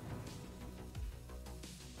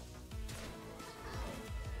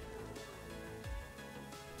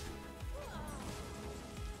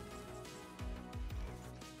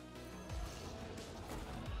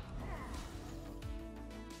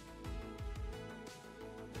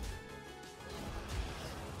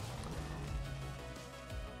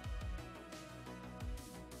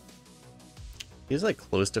 He's like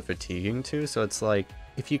close to fatiguing too, so it's like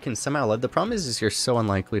if you can somehow live. The problem is you're so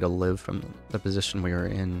unlikely to live from the position we were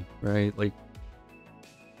in, right? Like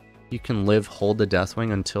you can live, hold the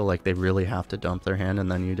Deathwing until like they really have to dump their hand,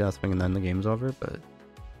 and then you Deathwing, and then the game's over. But it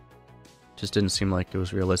just didn't seem like it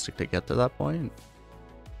was realistic to get to that point.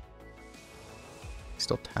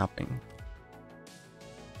 Still tapping.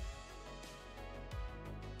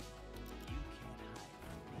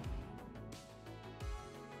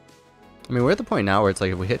 I mean, we're at the point now where it's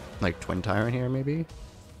like if we hit like Twin Tyrant here, maybe.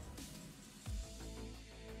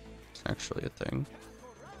 It's actually a thing.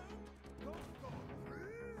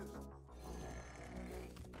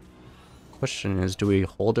 Question is, do we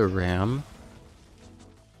hold a ram?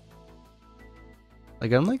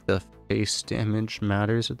 Like, I don't think the face damage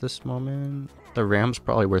matters at this moment. The ram's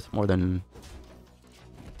probably worth more than...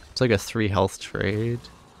 It's like a 3 health trade.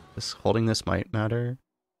 This holding this might matter.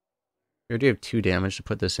 We already have 2 damage to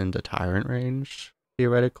put this into Tyrant range,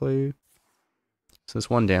 theoretically. So this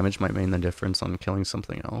 1 damage might mean the difference on killing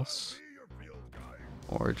something else.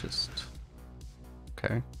 Or just...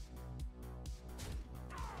 Okay.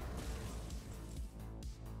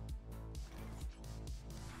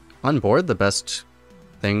 On board, the best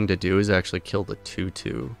thing to do is actually kill the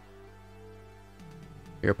 2/2.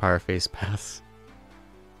 Your Power Face Pass.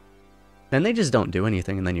 Then they just don't do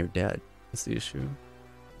anything and then you're dead. That's the issue.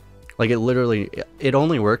 Like, it literally, it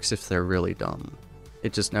only works if they're really dumb.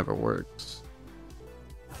 It just never works.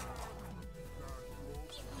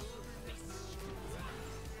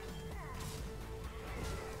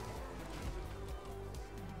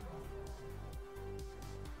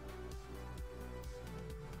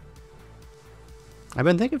 I've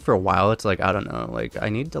been thinking for a while, it's like, I don't know, like, I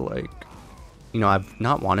need to, like, you know, I've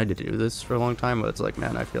not wanted to do this for a long time, but it's like,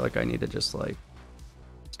 man, I feel like I need to just, like,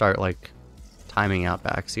 start, like, timing out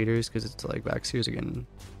backseaters, because it's like backseaters are getting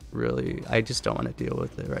really, I just don't want to deal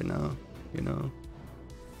with it right now, you know.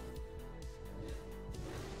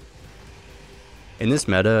 In this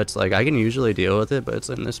meta, it's like I can usually deal with it, but it's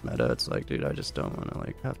in this meta, it's like, dude, I just don't want to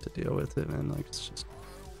like have to deal with it, man. Like, it's just...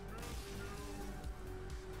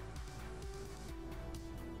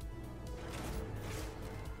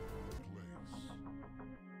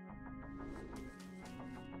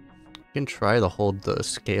 You can try to hold the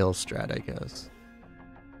scale strat, I guess.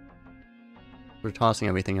 We're tossing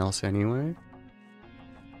everything else anyway.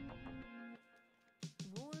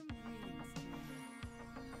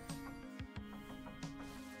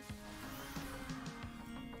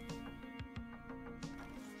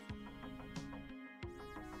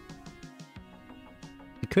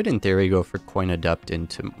 You could, in theory, go for Coin Adept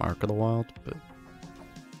into Mark of the Wild, but...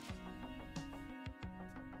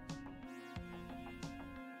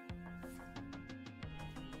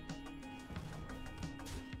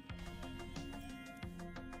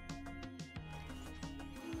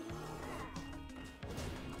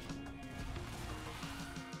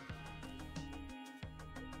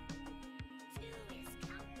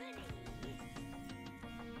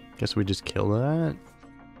 Guess we just kill that.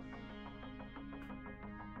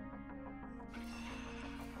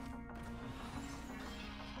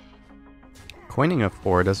 Coining a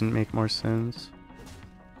 4 doesn't make more sense.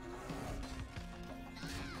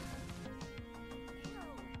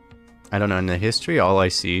 I don't know, in the history, all I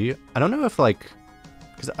see... I don't know if, like...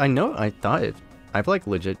 Because I thought I've, like,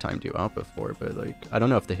 legit timed you out before, but, like, I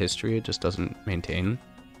don't know if the history just doesn't maintain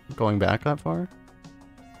going back that far.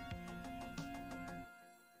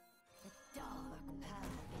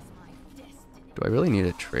 Do I really need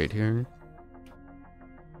a trade here?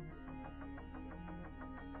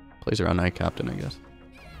 Plays around Night Captain, I guess.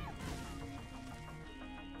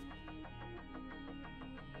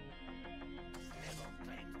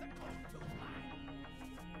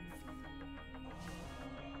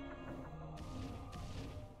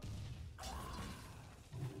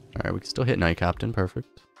 Alright, we can still hit Night Captain, perfect.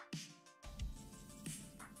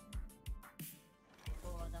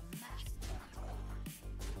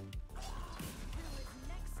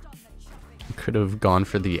 could have gone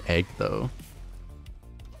for the egg though.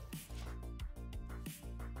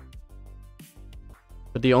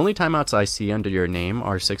 But the only timeouts I see under your name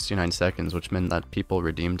are 69 seconds, which meant that people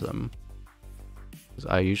redeemed them. Because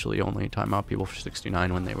I usually only time out people for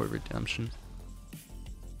 69 when they were redemption.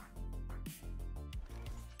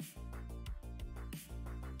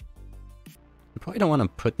 You probably don't want to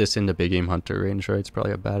put this into big game hunter range, right? It's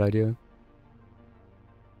probably a bad idea.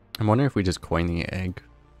 I'm wondering if we just coin the egg.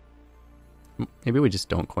 Maybe we just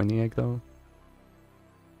don't coin the egg though.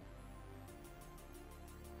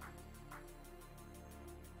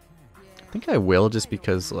 I think I will, just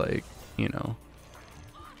because, like, you know,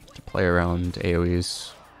 to play around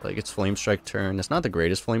AoEs. Like, it's Flame Strike turn. It's not the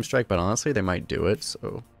greatest Flame Strike, but honestly, they might do it,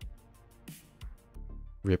 so.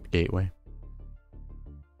 Rip Gateway.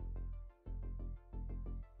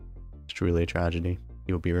 It's truly a tragedy.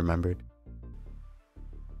 He will be remembered.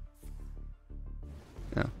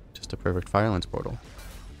 Yeah, just a perfect Firelands portal.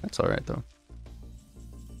 That's alright, though.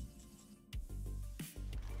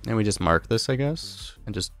 And we just mark this, I guess,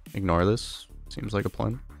 and just ignore this. Seems like a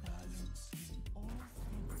plan.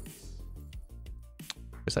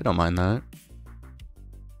 Guess I don't mind that.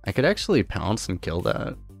 I could actually pounce and kill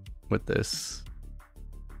that with this.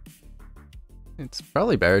 It's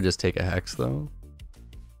probably better to just take a hex, though.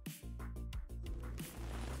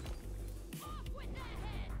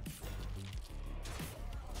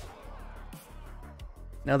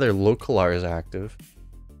 Now their Localar is active.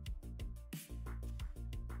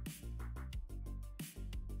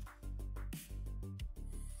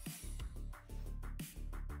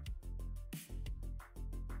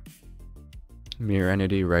 Mirror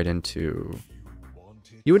Entity right into...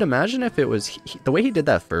 You would imagine if it was... the way he did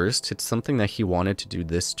that first, it's something that he wanted to do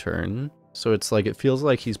this turn. So it's like, it feels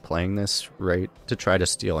like he's playing this, right, to try to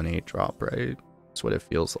steal an 8-drop, right? That's what it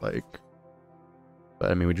feels like. But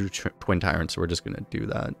I mean, we drew Twin Tyrants, so we're just going to do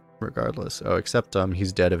that regardless. Oh, except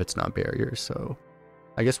he's dead if it's not barrier, so...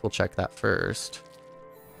 I guess we'll check that first.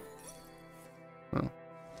 Oh.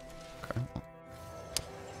 Okay.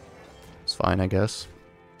 It's fine, I guess.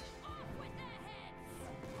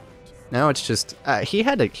 Now it's just, he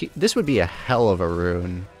had to, this would be a hell of a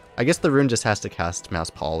rune. I guess the rune just has to cast Mass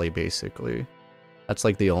Poly, basically. That's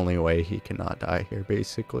like the only way he cannot die here,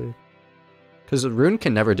 basically. Because the rune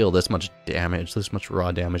can never deal this much damage, this much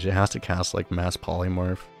raw damage. It has to cast like Mass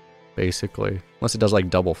Polymorph, basically. Unless it does like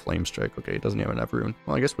double Flame Strike. Okay, it doesn't even have rune.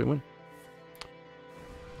 Well, I guess we win.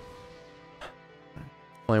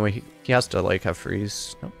 Well, anyway, he has to like have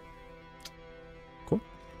freeze. Nope.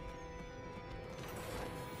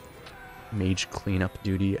 Mage cleanup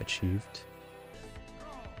duty achieved.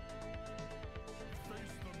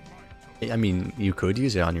 I mean, you could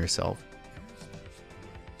use it on yourself.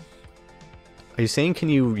 Are you saying can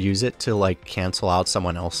you use it to like cancel out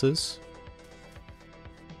someone else's?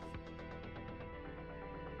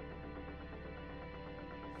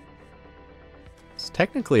 It's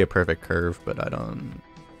technically a perfect curve, but I don't...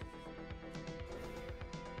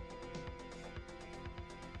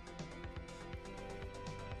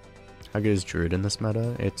 How good is Druid in this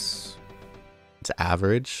meta? It's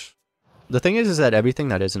average. The thing is that everything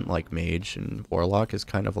that isn't like Mage and Warlock is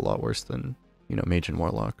kind of a lot worse than, you know, Mage and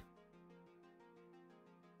Warlock.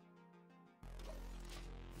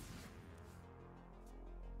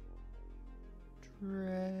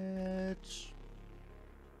 Dredge.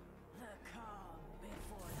 The calm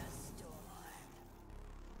before the storm.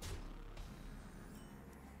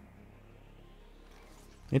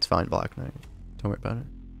 It's fine, Black Knight. Don't worry about it.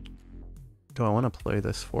 Do I want to play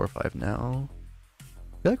this 4 or 5 now? I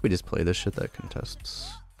feel like we just play this shit that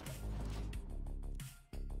contests.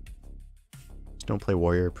 Just don't play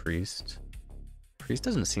Warrior Priest. Priest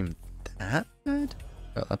doesn't seem that good?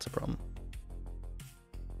 Oh, that's a problem.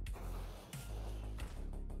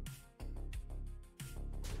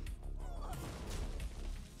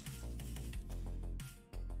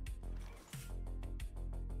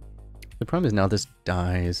 The problem is now this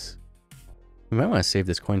dies. We might want to save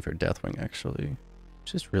this coin for Deathwing, actually.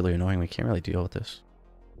 It's just really annoying. We can't really deal with this.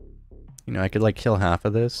 You know, I could, like, kill half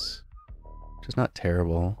of this. Which is not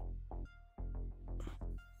terrible.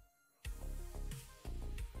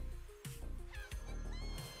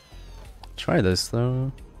 Try this,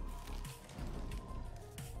 though.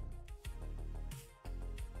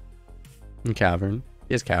 And Cavern.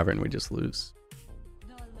 He has Cavern, we just lose.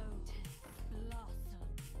 The lotus blossoms.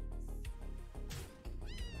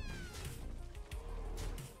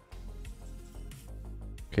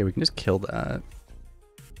 Okay, we can just kill that.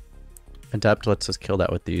 Adept lets us kill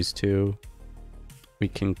that with these two. We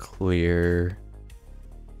can clear...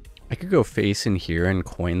 I could go face in here and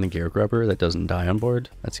coin the Gear Grubber that doesn't die on board.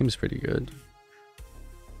 That seems pretty good.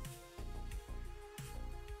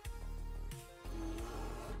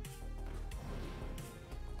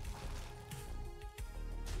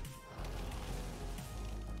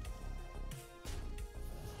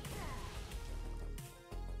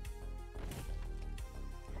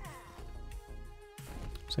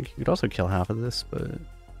 It's like you could also kill half of this, but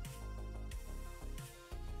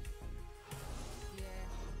Yeah,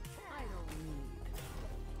 I don't need.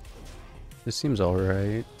 this seems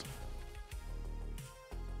alright.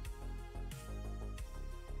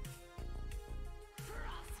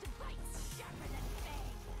 Frostbite's sharper than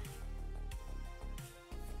fang.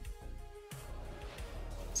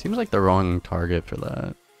 Seems like the wrong target for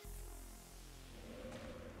that.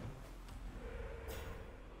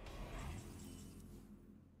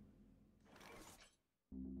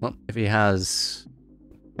 Well, if he has...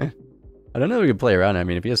 I don't know if we can play around it. I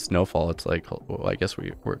mean, if he has Snowfall, it's like, well, I guess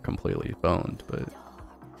we're completely boned, but...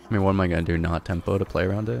 I mean, what am I gonna do? Not tempo to play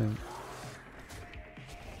around it?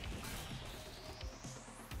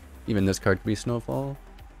 Even this card could be Snowfall?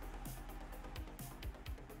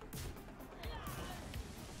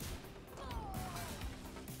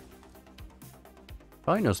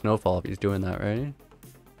 Probably no Snowfall if he's doing that, right?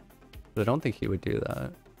 But I don't think he would do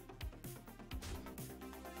that.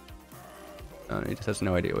 Oh, he just has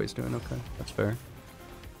no idea what he's doing. Okay, that's fair.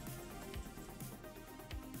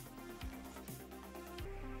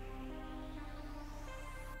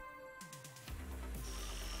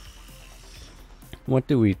 What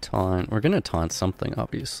do we taunt? We're gonna taunt something,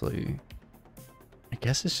 obviously. I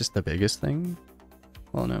guess it's just the biggest thing.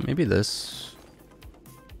 Well, no, maybe this.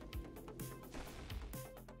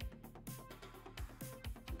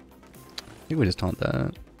 I think we just taunt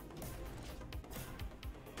that.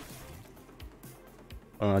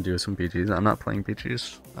 I'll do some PGs. I'm not playing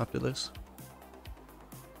PGs after this.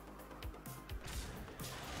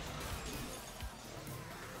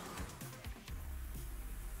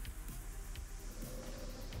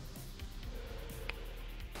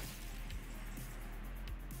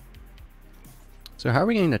 So how are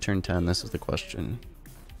we getting to turn 10? This is the question.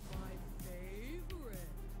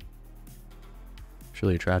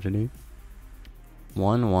 Surely a tragedy.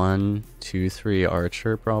 1-1, 2-3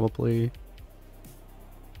 Archer probably.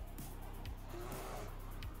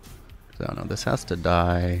 I don't know, this has to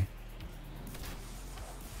die.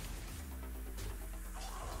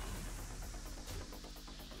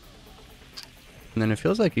 And then it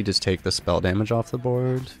feels like you just take the spell damage off the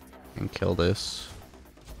board and kill this.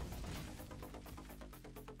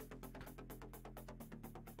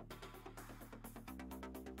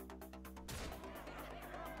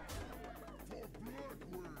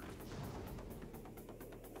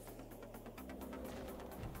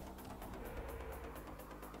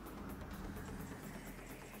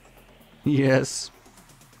 Yes.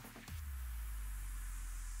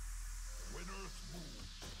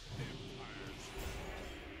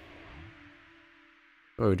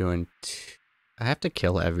 What are we doing? I have to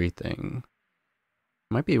kill everything.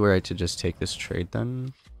 Might be right to just take this trade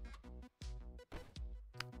then.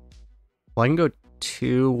 Well, I can go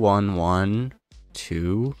 2-1-1,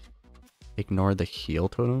 2. Ignore the heal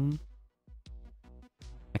totem.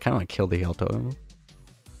 I kind of want to kill the heal totem.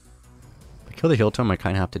 If I kill the heal totem, I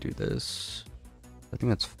kind of have to do this. I think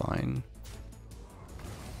that's fine.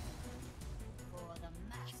 For the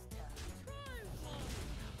master.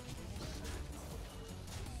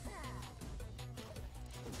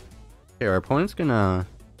 Okay, our opponent's gonna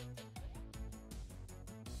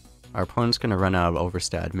run out of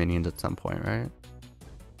overstat minions at some point, right?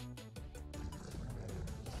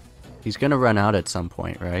 He's gonna run out at some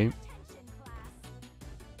point, right?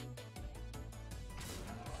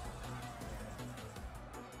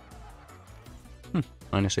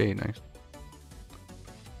 -8, nice.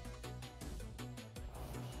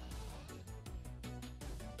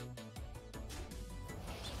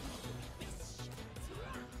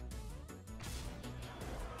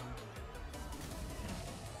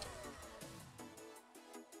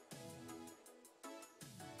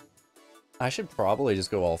 I should probably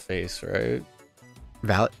just go all face, right?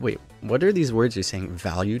 Wait, what are these words you're saying?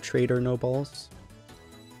 Value trade or no balls?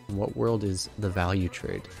 In what world is the value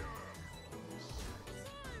trade?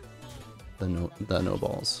 The no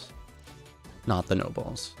balls. Not the no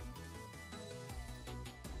balls.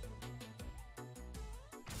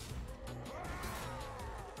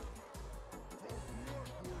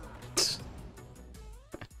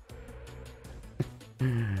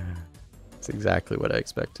 It's exactly what I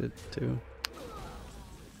expected too.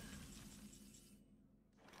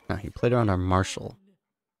 Now he played around our Marshall.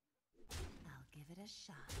 I'll give it a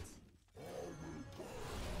shot.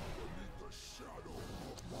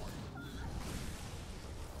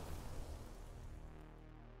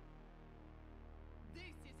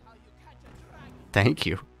 Thank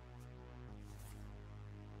you.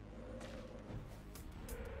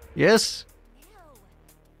 Yes. Ew.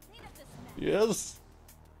 Clean up this mess. Yes.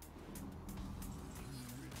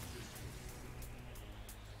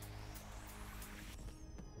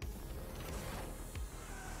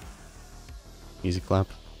 Easy clap.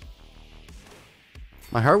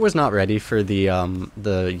 My heart was not ready for the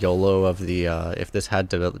YOLO of the if this had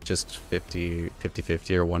to just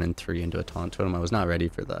 50-50 or 1 in 3 into a taunt totem. I was not ready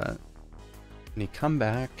for that. And he come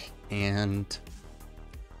back and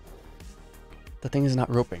the thing is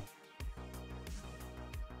not roping.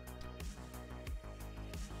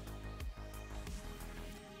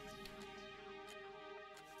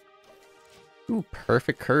 Ooh,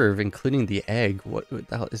 perfect curve, including the egg. What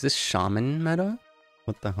the hell? Is this shaman meta?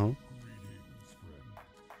 What the hell?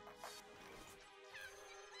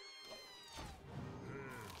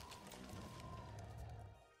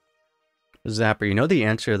 Zapper, you know the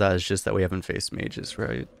answer to that is just that we haven't faced mages,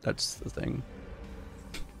 right? That's the thing.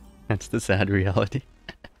 That's the sad reality.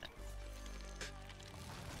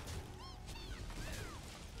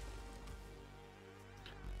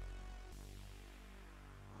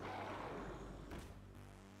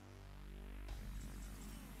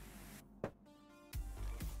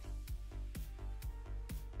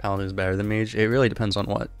 Paladin is better than mage. It really depends on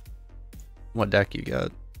what deck you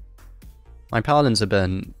get. My paladins have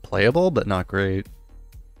been playable, but not great.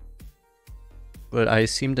 But I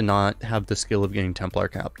seem to not have the skill of getting Templar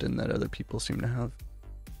Captain that other people seem to have.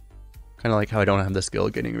 Kind of like how I don't have the skill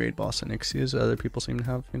of getting Raid Boss Onyxias that other people seem to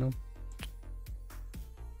have, you know?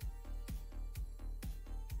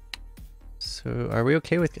 So, are we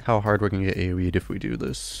okay with how hard we're gonna get AoE'd if we do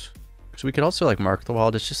this? Because we could also, like, Mark the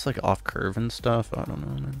Wild. It's just, like, off curve and stuff. I don't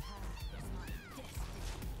know, man.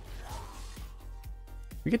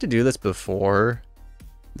 We get to do this before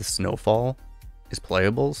the snowfall is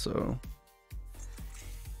playable, so...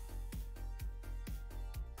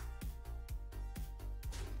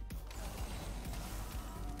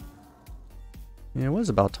 Yeah, it was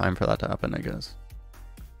about time for that to happen, I guess.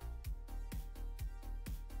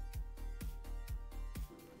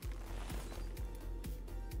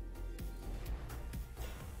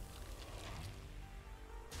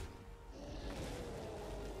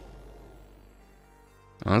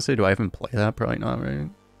 Honestly, do I even play that? Probably not, right?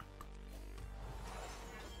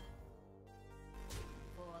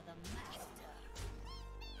 For the master.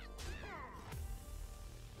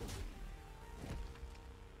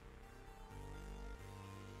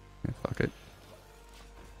 Yeah, fuck it.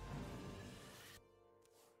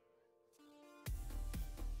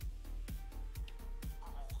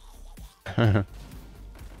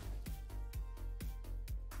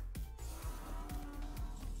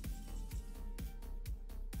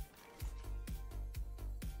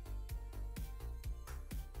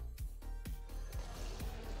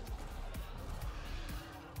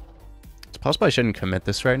 It's possible I shouldn't commit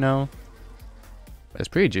this right now. But it's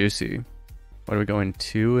pretty juicy. What are we going?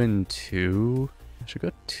 2 and 2? I should go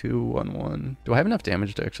 2-1-1. Do I have enough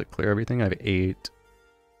damage to actually clear everything? I have 8.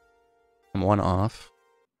 I'm 1 off.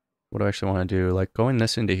 What do I actually want to do? Like, going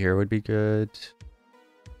this into here would be good.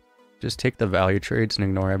 Just take the value trades and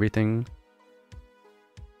ignore everything.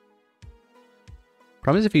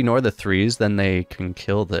 Problem is if you ignore the 3s, then they can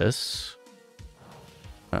kill this.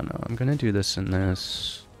 I don't know. I'm gonna do this and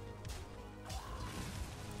this.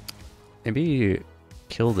 Maybe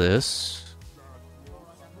kill this.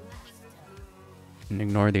 And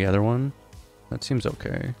ignore the other one. That seems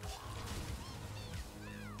okay.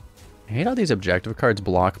 I hate how these objective cards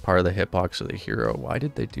block part of the hitbox of the hero. Why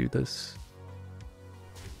did they do this?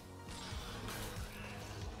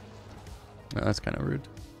 Oh, that's kind of rude.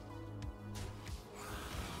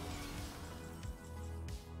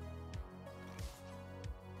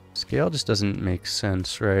 Scale just doesn't make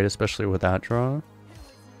sense, right? Especially with that draw.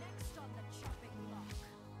 Next on the chopping block.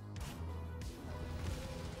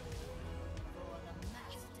 For the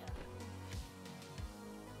master.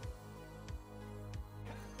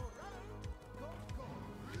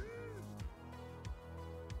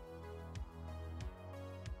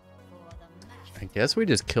 For the master. I guess we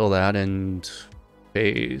just kill that and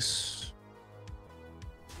base.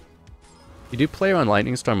 You do play around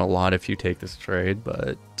Lightning Storm a lot if you take this trade,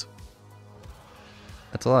 but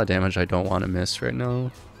that's a lot of damage I don't want to miss right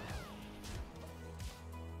now.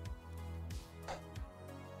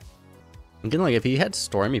 Again, like, if he had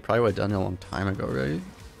Storm, he probably would have done it a long time ago, right?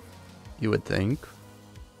 You would think.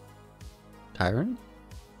 Tyrant?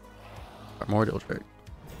 Primordial Drake.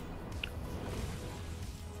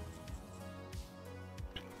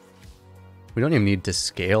 We don't even need to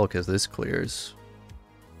scale because this clears.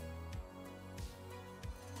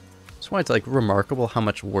 That's why it's like remarkable how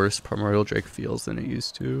much worse Primordial Drake feels than it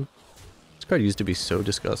used to. This card used to be so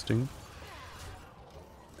disgusting.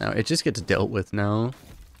 Now it just gets dealt with now.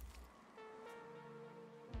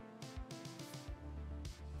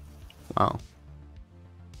 Wow.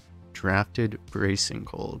 Drafted Bracing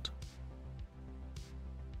Cold.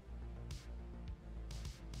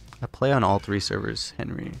 I play on all 3 servers,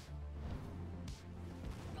 Henry.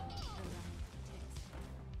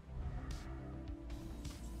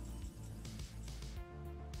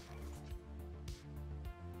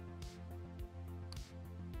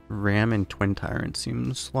 Ram and Twin Tyrant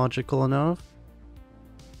seems logical enough.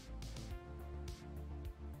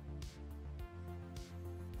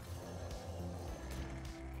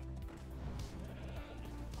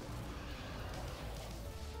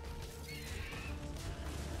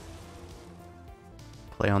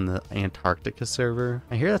 Play on the Antarctica server.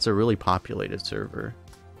 I hear that's a really populated server.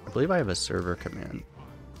 I believe I have a server command.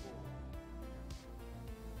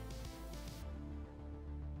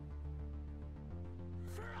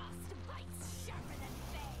 Frostbite's sharper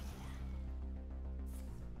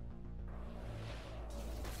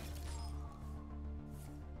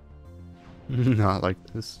than bane. Not like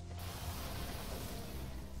this.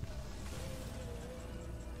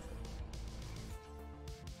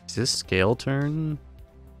 Is this scale turn?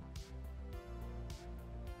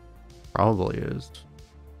 Probably is.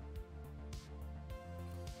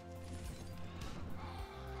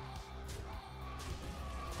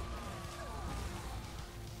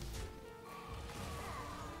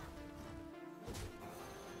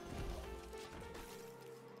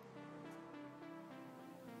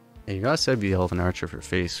 Hey, you gotta save the Elven Archer for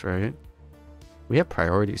face, right? We have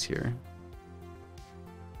priorities here.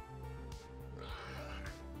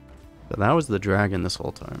 So that was the dragon this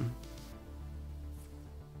whole time.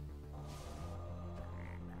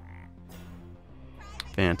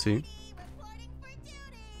 Fancy.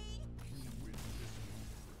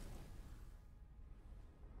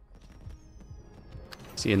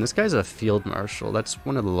 See, and this guy's a field marshal. That's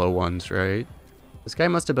one of the low ones, right? This guy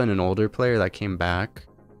must have been an older player that came back.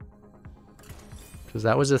 Because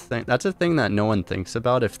that was a thing. That's a thing that no one thinks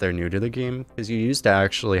about if they're new to the game. Because you used to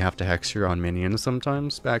actually have to hex your own minions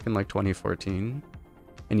sometimes back in like 2014.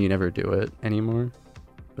 And you never do it anymore.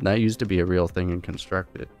 But that used to be a real thing in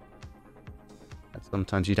Constructed.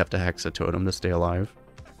 Sometimes you'd have to hex a totem to stay alive.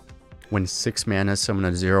 When 6 mana summon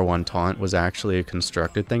a 0/1 taunt was actually a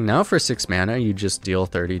constructed thing. Now for 6 mana you just deal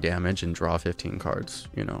 30 damage and draw 15 cards,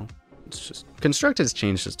 you know. It's just Constructed's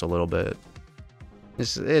changed just a little bit.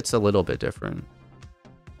 It's a little bit different.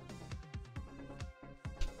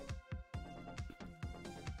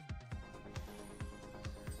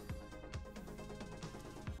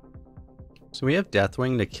 So we have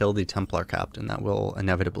Deathwing to kill the Templar Captain. That will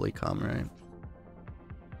inevitably come, right?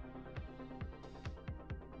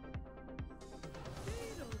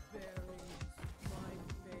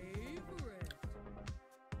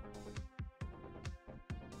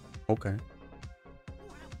 Okay.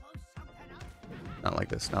 Not like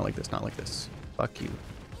this, not like this, not like this. Fuck you.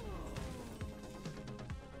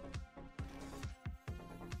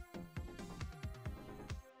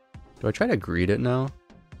 Do I try to greet it now?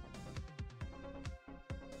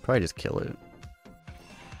 Probably just kill it.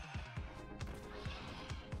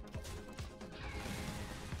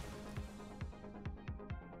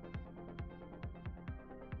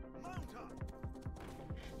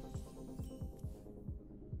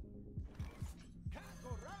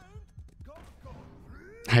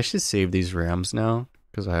 I should save these rams now,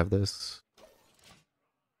 because I have this.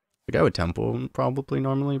 The guy would temple probably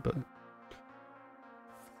normally, but...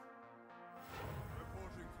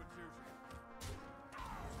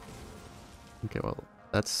 Okay, well,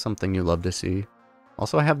 that's something you love to see.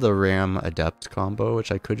 Also, I have the Ram Adept combo,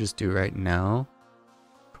 which I could just do right now.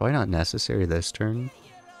 Probably not necessary this turn,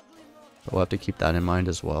 but we'll have to keep that in mind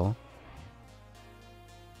as well.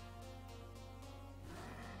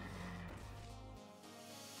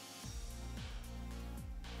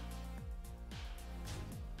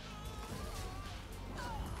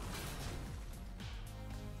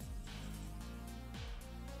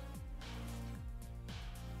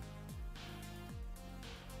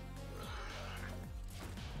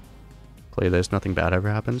 Play this, nothing bad ever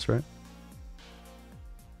happens, right?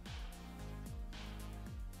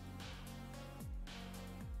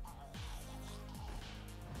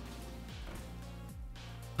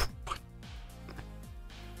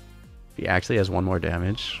 He actually has 1 more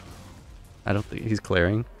damage. I don't think he's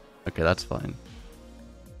clearing. Okay, that's fine.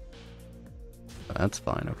 That's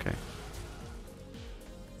fine, okay.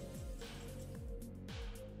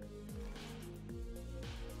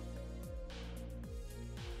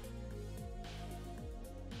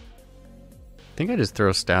 I think I just throw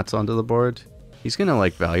stats onto the board. He's gonna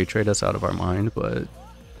like value trade us out of our mind, but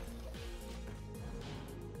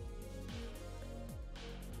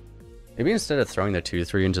maybe instead of throwing the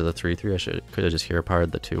 2/3 into the 3/3, I could have just hero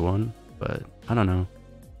powered the 2/1. But I don't know.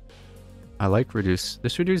 I like reduce.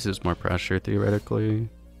 This reduces more pressure theoretically.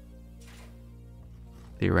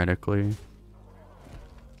 theoretically.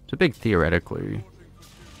 It's a big theoretically.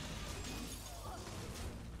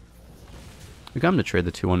 We got him to trade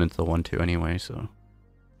the 2-1 into the 1-2 anyway, so.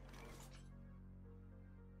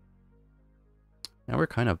 Now we're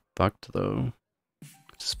kind of fucked though.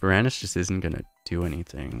 Sporanish just isn't gonna do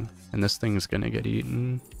anything. And this thing's gonna get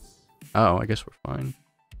eaten. Oh, I guess we're fine.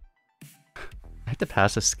 I have to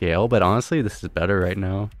pass a scale, but honestly this is better right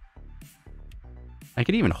now. I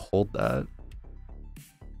could even hold that.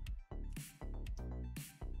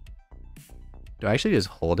 Do I actually just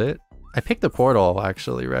hold it? I picked the portal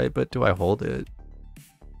actually, right? But do I hold it?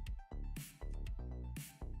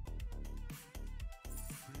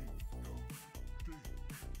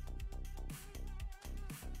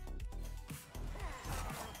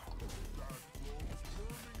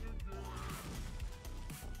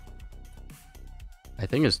 I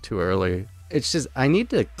think it's too early. It's just, I need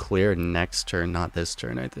to clear next turn, not this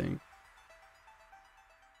turn, I think.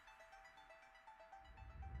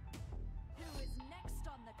 Who is next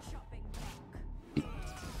on the chopping block?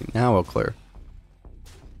 Now we'll clear.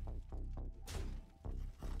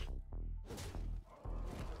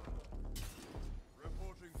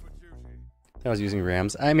 I was using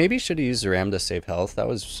Rams. I maybe should have used Ram to save health. That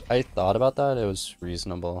was, I thought about that. It was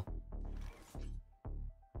reasonable.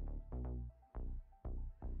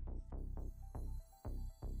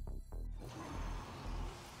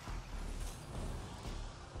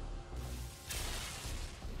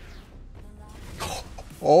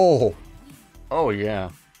 Oh! Oh,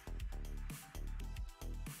 yeah.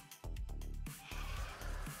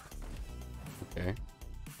 Okay.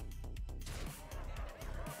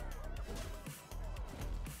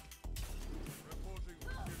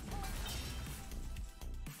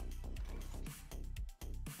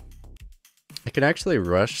 I could actually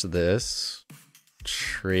rush this.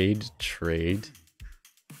 Trade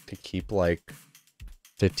to keep like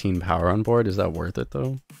 15 power on board. Is that worth it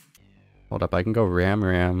though? Hold up, I can go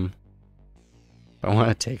Ram. If I want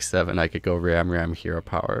to take 7, I could go Ram, Hero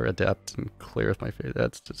Power, Adept, and clear with my face.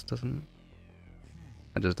 That just doesn't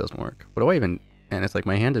work. What do I even... And it's like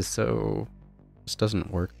my hand is so... This doesn't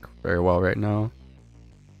work very well right now.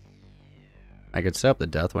 I could set up the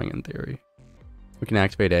Deathwing in theory. We can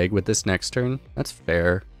activate Egg with this next turn. That's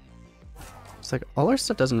fair. It's like all our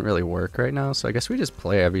stuff doesn't really work right now, so I guess we just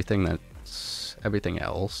play everything that's... everything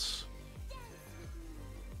else.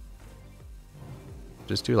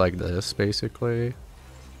 Just do like this, basically.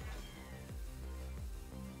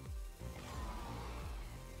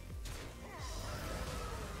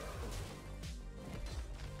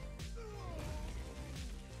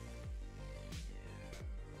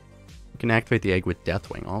 We can activate the egg with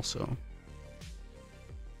Deathwing also.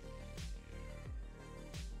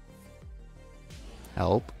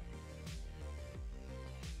 Help.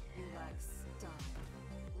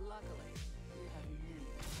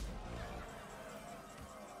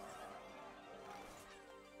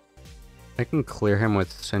 I can clear him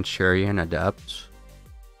with Centurion Adept.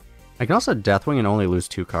 I can also Deathwing and only lose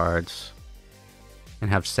 2 cards. And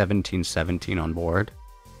have 17/17 on board.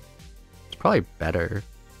 It's probably better.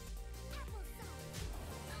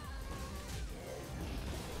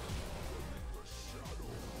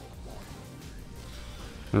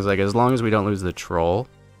 It was like, as long as we don't lose the troll.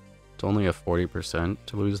 It's only a 40%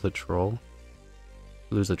 to lose the troll.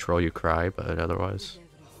 Lose the troll, you cry, but otherwise,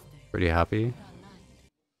 pretty happy.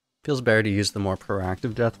 Feels better to use the more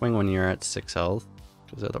proactive Deathwing when you're at 6 health,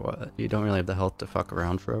 because otherwise you don't really have the health to fuck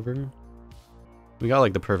around forever. We got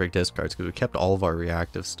like the perfect discards because we kept all of our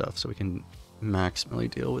reactive stuff so we can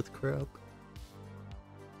maximally deal with crap.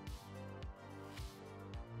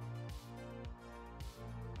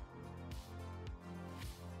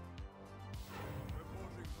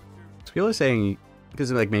 So people are saying,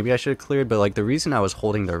 because like maybe I should have cleared, but like the reason I was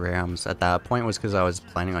holding the Rams at that point was because I was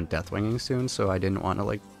planning on Deathwinging soon, so I didn't want to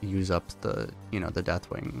like use up the, you know, the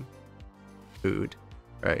Deathwing food,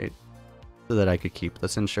 right? So that I could keep the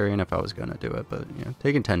Centurion if I was gonna do it, but yeah,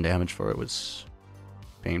 taking 10 damage for it was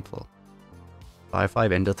painful.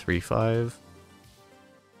 5/5 into 3/5. How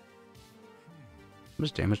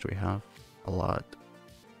much damage do we have? A lot.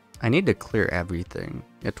 I need to clear everything.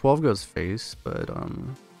 Yeah, 12 goes face, but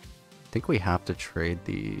I think we have to trade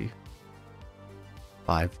the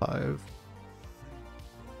 5/5.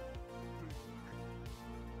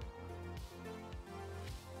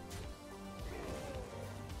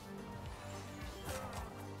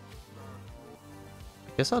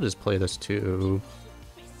 I guess I'll just play this too.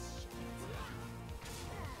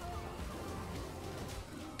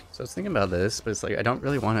 So I was thinking about this, but it's like I don't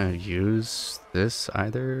really want to use this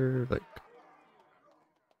either. Like,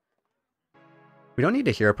 We don't need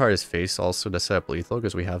to hear apart his face also to set up lethal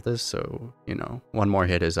because we have this, so, you know, one more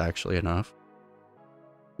hit is actually enough.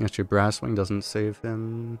 Actually, Brasswing doesn't save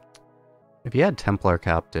him. If he had Templar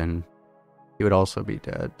Captain, he would also be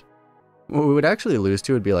dead. What we would actually lose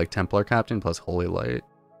to would be like Templar Captain plus Holy Light.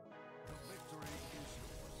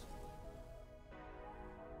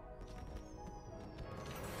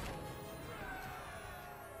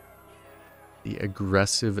 The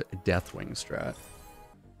aggressive Deathwing strat.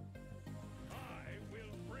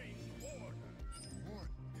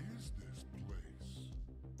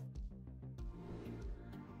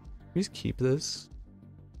 Please keep this.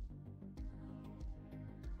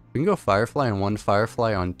 We can go Firefly on 1,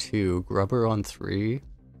 Firefly on 2, Grubber on 3.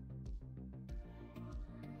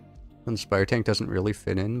 And Spire Tank doesn't really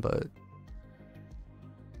fit in, but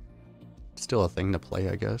it's still a thing to play,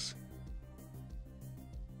 I guess.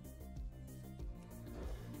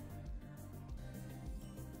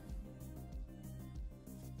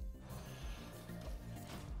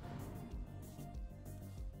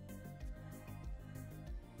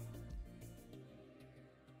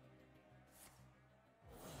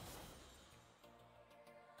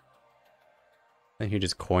 And he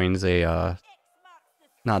just coins a,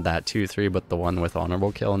 not that 2-3, but the one with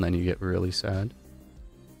honorable kill, and then you get really sad.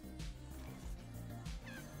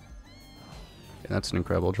 Okay, that's an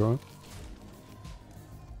incredible draw.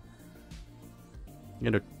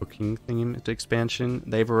 Get a cooking theme expansion.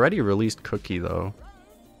 They've already released Cookie though.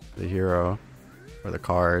 The hero. Or the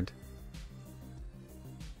card.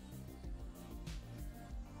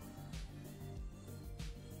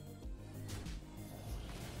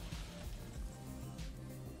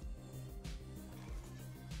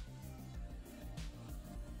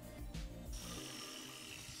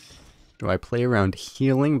 Do I play around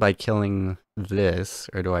healing by killing this,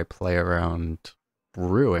 or do I play around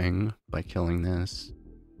brewing by killing this?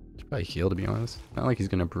 Should probably heal, to be honest. Not like he's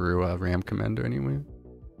gonna brew a Ram Commander anyway.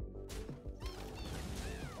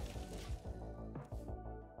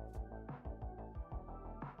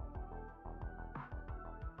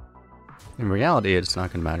 In reality, it's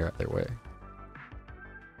not gonna matter either way.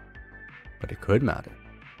 But it could matter.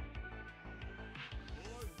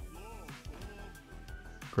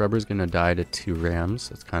 Grubber's gonna die to 2 Rams.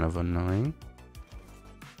 That's kind of annoying.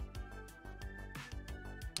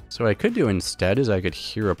 So what I could do instead is I could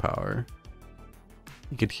Hero Power.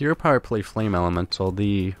 You could Hero Power, play Flame Elemental.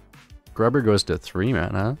 The Grubber goes to 3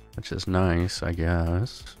 mana, which is nice, I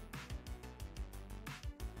guess.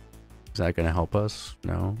 Is that gonna help us?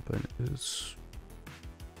 No, but it is.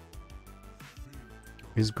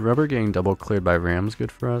 Is Grubber getting double cleared by Rams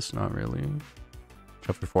good for us? Not really.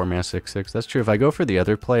 Drop for 4 mana 6/6. That's true. If I go for the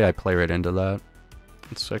other play, I play right into that.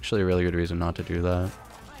 It's actually a really good reason not to do that.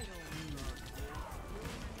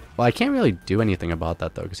 Well, I can't really do anything about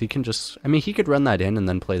that though, because he can just, I mean, he could run that in and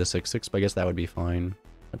then play the 6/6, but I guess that would be fine.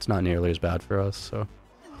 That's not nearly as bad for us, so.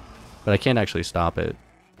 But I can't actually stop it.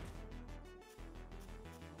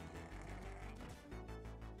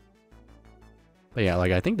 But yeah,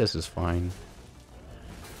 like, I think this is fine.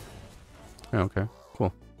 Okay,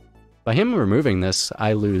 cool. By him removing this,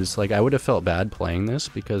 I lose. Like, I would have felt bad playing this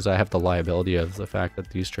because I have the liability of the fact that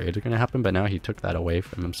these trades are going to happen, but now he took that away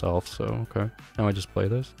from himself, so okay. Now I just play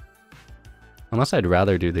this. Unless I'd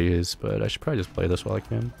rather do these, but I should probably just play this while I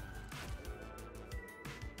can.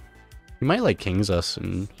 He might, like, Kings us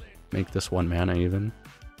and make this 1 mana even.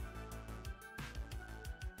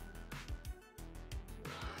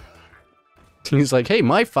 He's like, hey,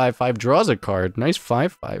 my 5/5 draws a card. Nice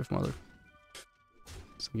 5/5, mother.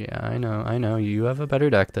 So, yeah, I know. You have a better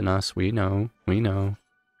deck than us. We know. You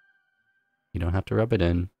don't have to rub it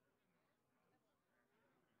in.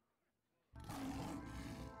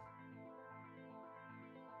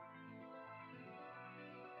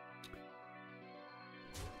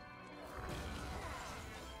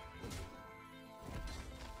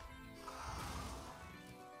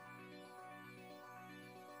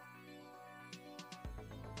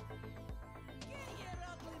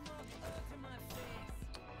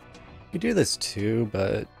 You could do this too,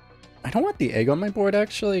 but I don't want the egg on my board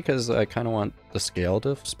actually, because I kind of want the scale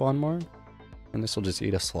to spawn more. And this will just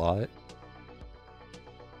eat a slot.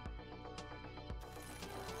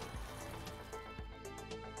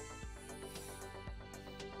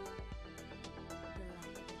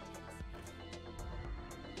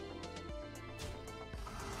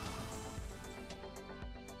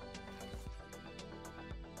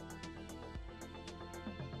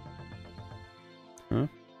 Huh?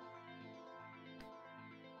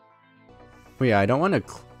 Well, yeah, I don't want to.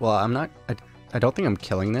 Well, I'm not. I don't think I'm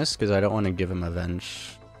killing this because I don't want to give him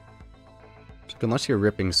Avenge. Unless you're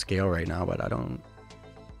ripping scale right now, but I don't.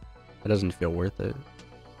 That doesn't feel worth it.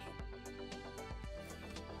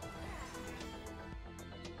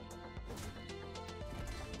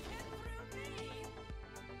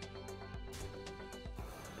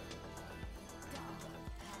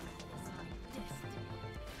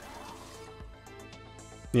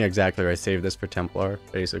 Yeah, exactly. I saved this for Templar,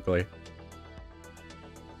 basically.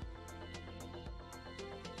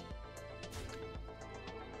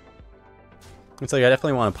 It's like I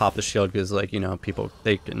definitely want to pop the shield because, like, you know, people,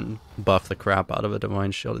 they can buff the crap out of a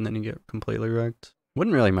divine shield and then you get completely wrecked.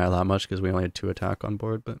 Wouldn't really matter that much because we only had 2 attack on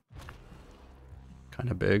board, but kind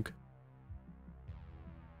of big.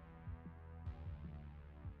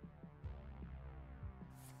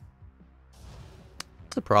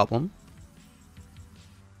 It's a problem.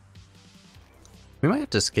 We might have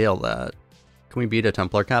to scale that. Can we beat a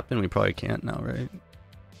Templar Captain? We probably can't now, right?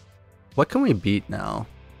 What can we beat now?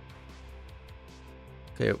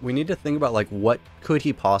 Okay, we need to think about, like, what could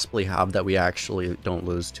he possibly have that we actually don't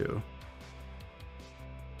lose to?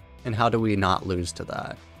 And how do we not lose to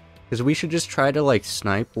that? Because we should just try to, like,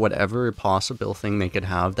 snipe whatever possible thing they could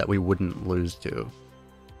have that we wouldn't lose to.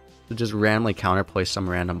 So just randomly counterplay some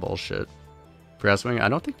random bullshit. Brasswing? I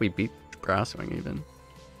don't think we beat Brasswing even.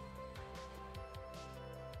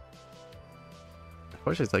 Of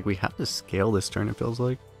course, it's like we have to scale this turn, it feels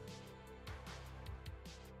like.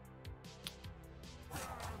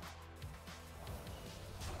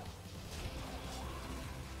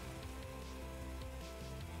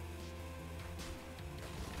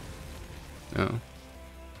 Oh.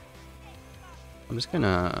 I'm just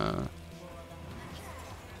gonna...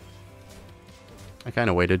 I kind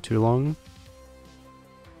of waited too long.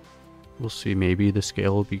 We'll see, maybe the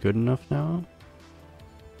scale will be good enough now.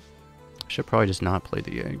 I should probably just not play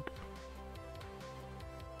the egg.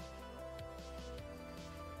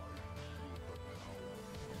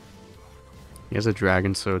 He has a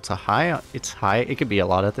dragon, so it's a high. It's high. It could be a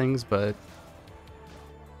lot of things, but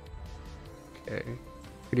okay.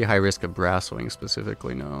 Pretty high risk of Brasswing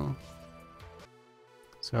specifically, no.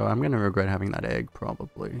 So I'm gonna regret having that egg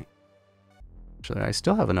probably. Actually, I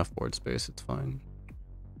still have enough board space. It's fine.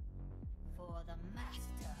 For the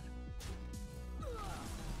master.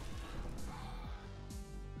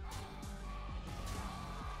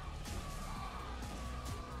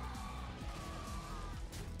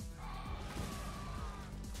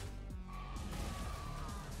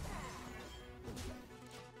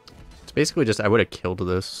 It's basically just I would have killed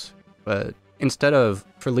this, but instead of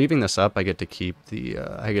for leaving this up, I get to keep the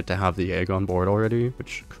I get to have the egg on board already,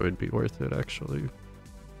 which could be worth it actually,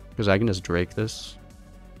 because I can just Drake this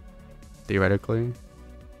theoretically.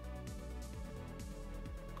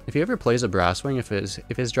 If he ever plays a Brasswing, if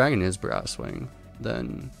his dragon is Brasswing,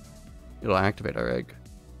 then it'll activate our egg.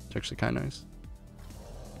 It's actually kind of nice.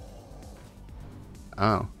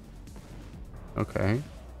 Oh. Okay.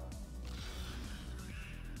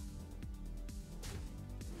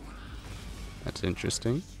 That's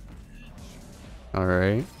interesting.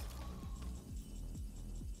 Alright.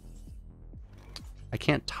 I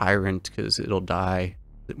can't Tyrant because it'll die.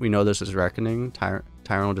 We know this is Reckoning. Tyrant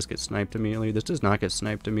will just get sniped immediately. This does not get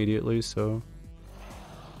sniped immediately, so...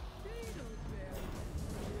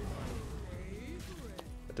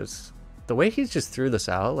 The way he's just threw this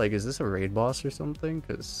out, like, is this a raid boss or something?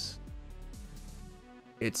 Because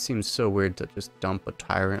it seems so weird to just dump a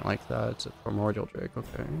Tyrant like that. It's a Primordial Drake,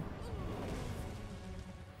 okay.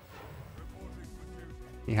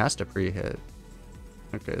 He has to pre-hit.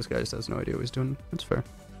 Okay, this guy just has no idea what he's doing. That's fair.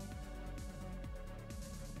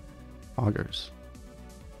 Augers.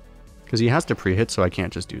 Because he has to pre-hit, so I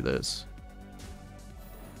can't just do this.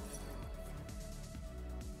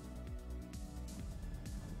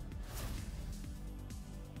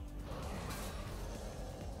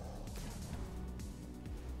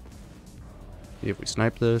 See if we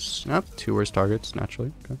snipe this. Nope, 2 worse targets,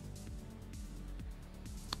 naturally. Okay.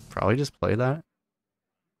 Probably just play that.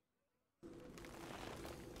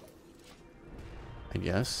 I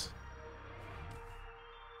guess.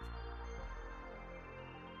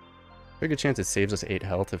 Pretty good chance it saves us 8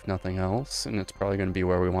 health if nothing else, and it's probably going to be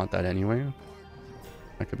where we want that anyway.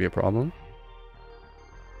 That could be a problem.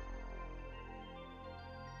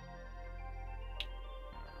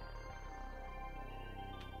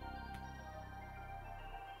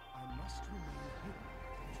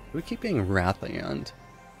 We keep getting Rathian.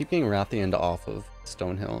 Keep getting Rathian off of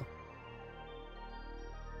Stonehill.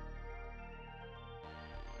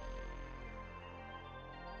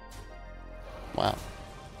 Wow.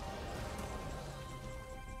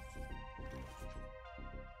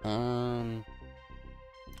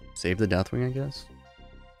 Save the Deathwing, I guess. Embrace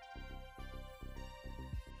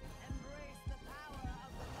the power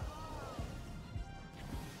of the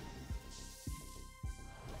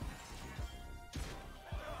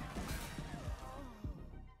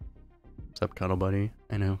What's up, Cuddle Buddy?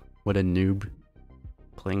 I know. What a noob.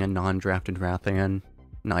 Playing a non-drafted Rathan.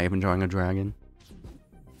 Not even drawing a dragon.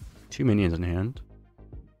 2 minions in hand.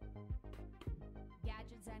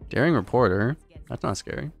 Daring Reporter. That's not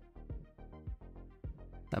scary.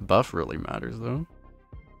 That buff really matters, though.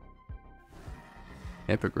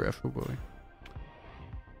 Hippogriff, oh boy.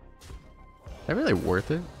 Is that really worth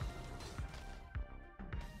it?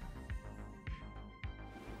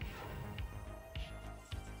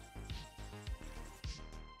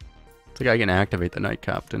 It's like I can activate the Knight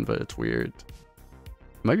Captain, but it's weird.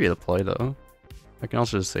 It might be the play, though. I can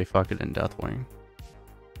also just say fuck it in Deathwing.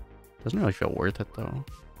 Doesn't really feel worth it, though.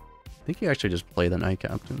 I think you actually just play the Knight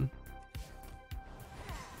Captain.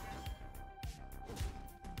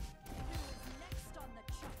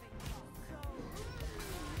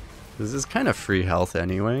 This is kind of free health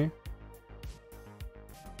anyway.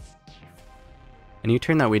 Any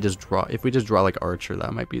turn that we just draw, if we just draw like Archer,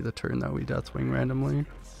 that might be the turn that we Deathwing randomly.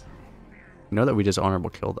 You know that we just honorable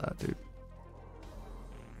kill that, dude.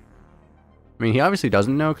 I mean, he obviously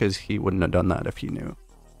doesn't know because he wouldn't have done that if he knew.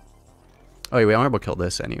 Oh, yeah, we honorable kill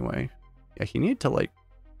this anyway. Yeah, he needed to like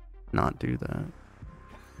not do that.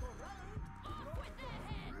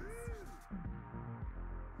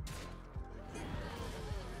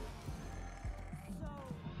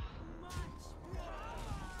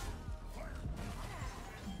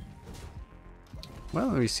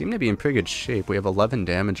 Well, we seem to be in pretty good shape. We have 11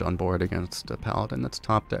 damage on board against a Paladin that's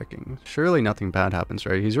top decking. Surely nothing bad happens,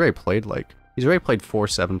 right? He's already played 4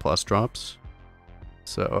 7+ drops.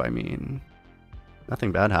 So, I mean,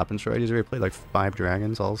 nothing bad happens, right? He's already played like 5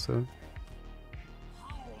 dragons also.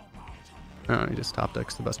 Oh, he just top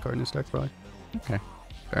decks the best card in his deck, probably. Okay,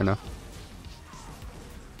 fair enough.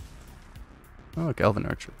 Oh, look, Elven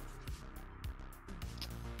Archer.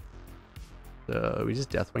 So, we just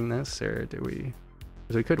Deathwing this, or do we...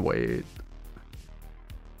 Because we could wait.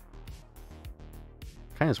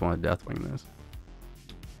 I just want to Deathwing this.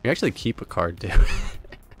 We actually keep a card too.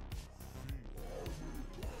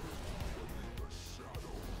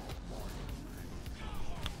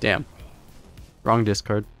 Damn. Wrong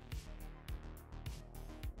discard.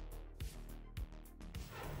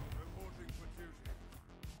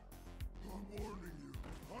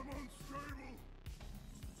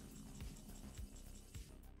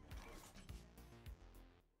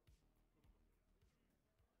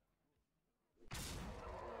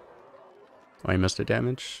 Oh, I missed a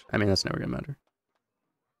damage. I mean, that's never gonna matter.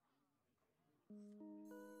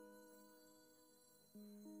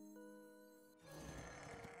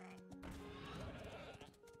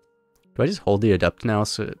 Do I just hold the Adept now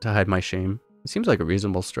to hide my shame? It seems like a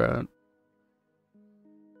reasonable strat.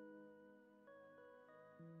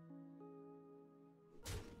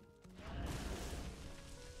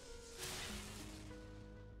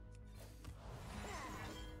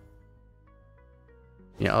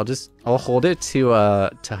 Yeah, I'll hold it to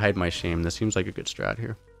hide my shame. This seems like a good strat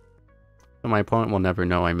here. So my opponent will never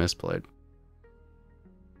know I misplayed.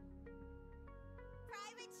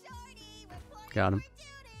 Got him.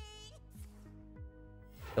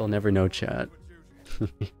 They'll never know, chat.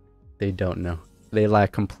 They don't know. They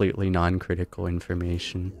lack completely non-critical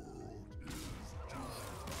information.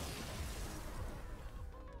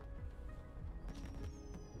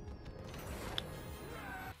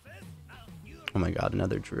 Oh my god,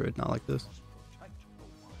 another Druid, not like this.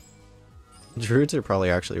 Druids are probably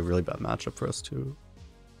actually a really bad matchup for us too.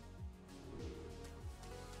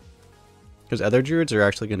 Because other Druids are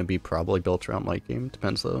actually going to be probably built around late game.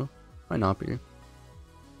 Depends though. Might not be.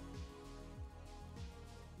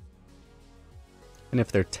 And if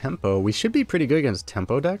they're tempo, we should be pretty good against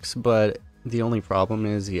tempo decks, but the only problem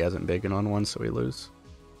is he hasn't biggen on one, so we lose.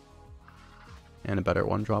 And a better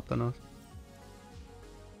one drop than us.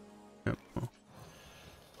 Yep, well.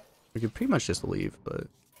 We could pretty much just leave, but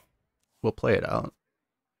we'll play it out.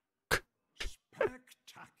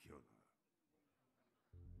 Spectacular.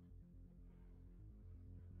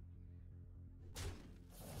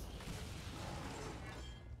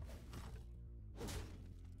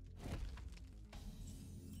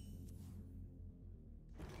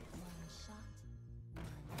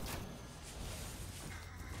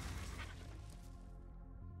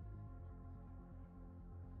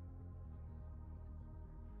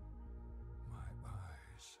 My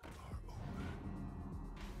eyes are open.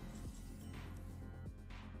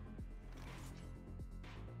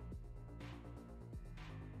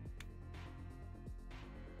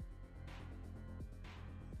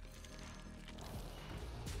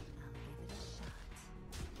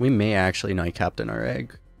 We may actually Knight Captain our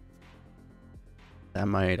egg. That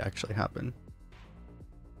might actually happen.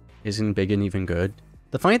 Isn't Biggin even good?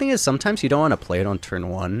 The funny thing is sometimes you don't want to play it on turn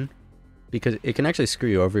 1 because it can actually screw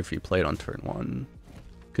you over if you play it on turn 1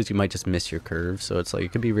 because you might just miss your curve, so it's like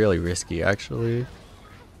it could be really risky actually.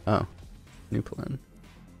 Oh, new plan.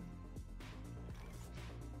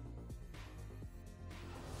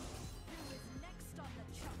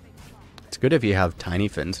 It's good if you have Tiny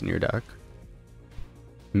Fins in your deck.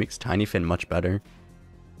 It makes Tiny Fin much better.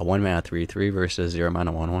 A 1 mana 3/3 versus 0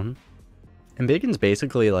 mana 1/1. And Bigin's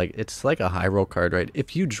basically like, it's like a high roll card, right?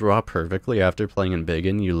 If you draw perfectly after playing in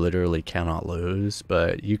Bigin, you literally cannot lose,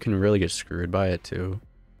 but you can really get screwed by it too.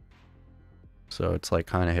 So it's like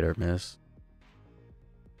kind of hit or miss.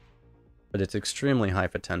 But it's extremely high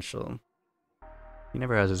potential. He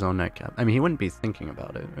never has his own net cap. I mean, he wouldn't be thinking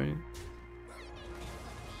about it, right?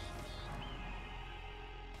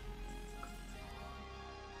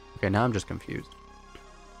 Okay, now I'm just confused.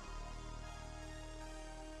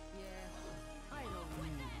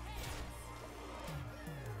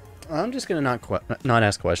 I'm just gonna not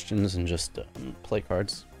ask questions and just play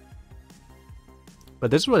cards.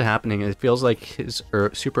 But this is what's happening. It feels like his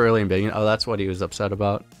super early in Bigin. Oh, that's what he was upset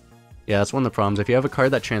about. Yeah, that's one of the problems. If you have a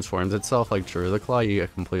card that transforms itself like Druid the Claw, you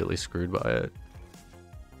get completely screwed by it.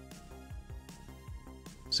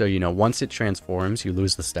 So, you know, once it transforms, you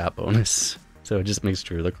lose the stat bonus. So it just makes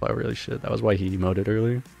Druid the Claw really shit. That was why he emoted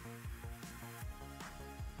early.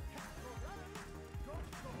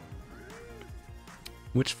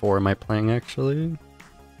 Which 4 am I playing, actually?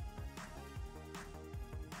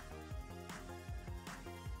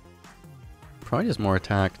 Probably just more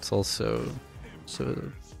attack. It's also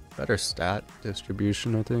better stat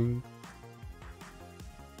distribution, I think.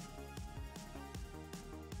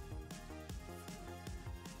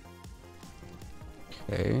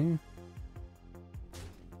 Okay.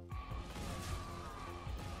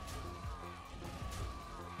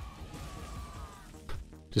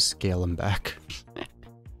 Just scale him back.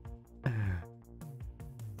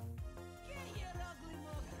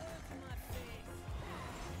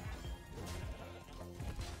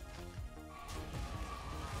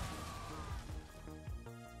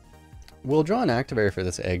 We'll draw an activator for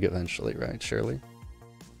this egg eventually, right? Surely.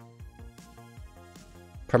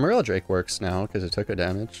 Primordial Drake works now because it took a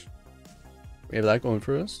damage. We have that going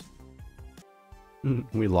for us.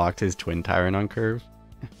 We locked his Twin Tyrant on curve.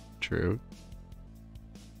 True.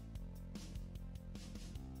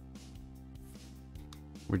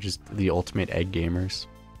 We're just the ultimate egg gamers.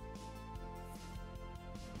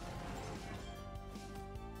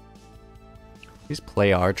 Please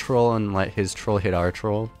play our troll and let his troll hit our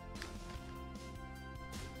troll.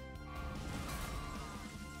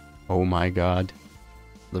 Oh my god.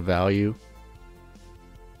 The value.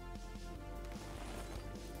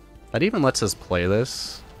 That even lets us play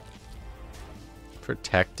this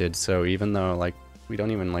protected, so even though like we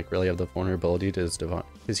don't even like really have the vulnerability to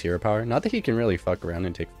his hero power. Not that he can really fuck around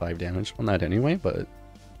and take 5 damage on that anyway, but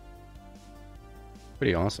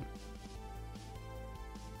pretty awesome.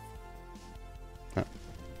 Huh.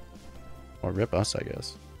 Or rip us, I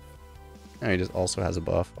guess. And he just also has a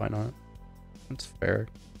buff, why not? That's fair.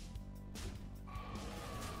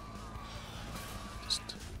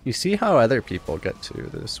 You see how other people get to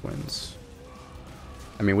this wins.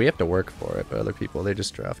 I mean, we have to work for it, but other people, they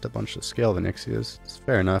just draft a bunch of scale Onyxias. It's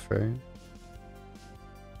fair enough, right?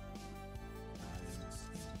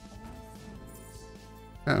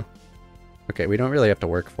 Oh. Okay, we don't really have to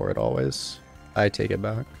work for it always. I take it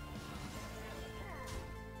back.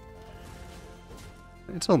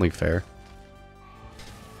 It's only fair.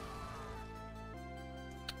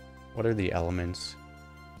 What are the elements?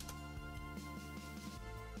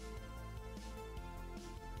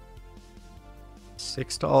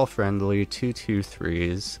 6 to all friendly,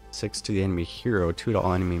 2/2/3s, 6 to the enemy hero, 2 to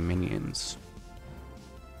all enemy minions.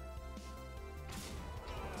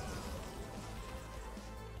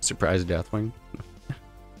 Surprise Deathwing.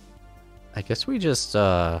 I guess we just we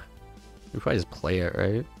probably just play it,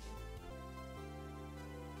 right?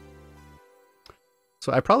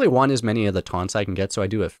 So I probably want as many of the taunts I can get, so I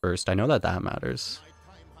do it first. I know that that matters.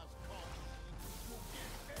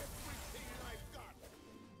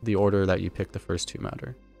 The order that you pick the first 2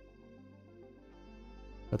 matter.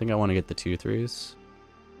 I think I want to get the 2/3s.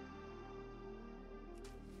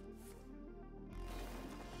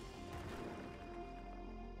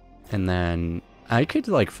 And then I could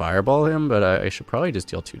like fireball him, but I should probably just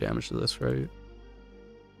deal 2 damage to this, right?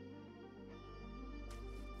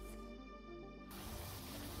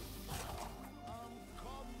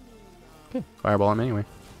 Okay, fireball him anyway.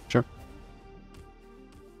 Sure.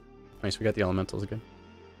 Nice, we got the elementals again.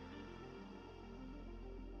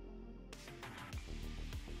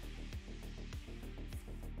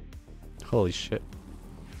 Holy shit.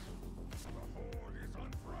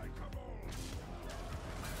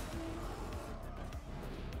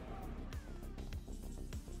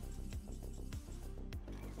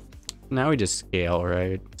 Now we just scale,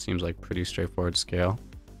 right? Seems like pretty straightforward scale.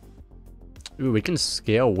 Ooh, we can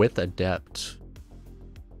scale with Adept.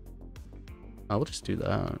 I will just do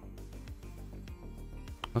that.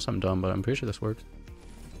 Unless I'm dumb, but I'm pretty sure this works.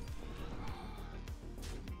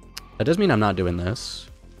 That does mean I'm not doing this.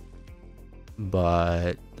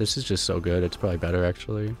 But this is just so good. It's probably better,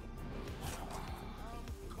 actually.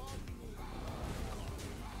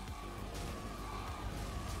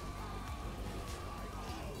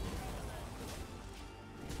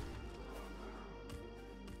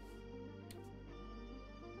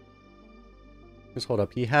 Just hold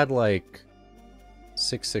up. He had like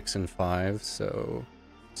 6, 6, and 5, so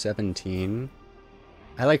 17.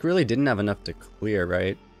 I like really didn't have enough to clear,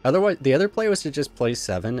 right? Otherwise, the other play was to just play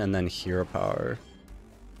 7 and then hero power.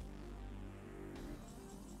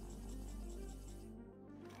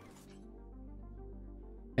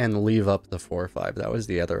 And leave up the 4-5. That was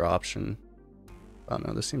the other option. Oh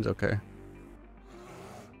no, this seems okay.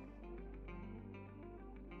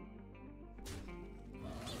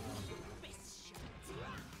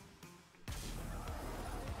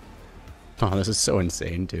 Oh, this is so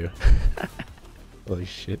insane too. Holy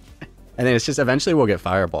shit. And then it's just eventually we'll get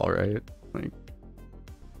Fireball, right? Like,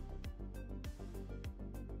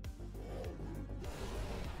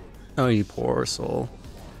 oh, you poor soul.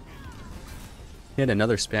 He had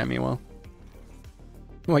another spammy well.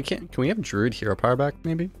 Oh, I can't. Can we have Druid hero power back,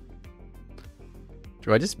 maybe?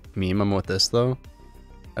 Do I just meme him with this, though?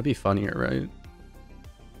 That'd be funnier, right?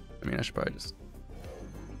 I mean, I should probably just...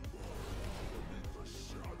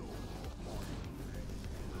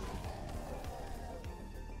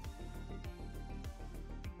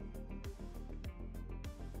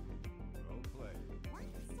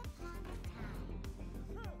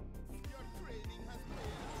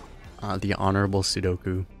 the honorable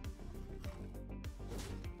Sudoku.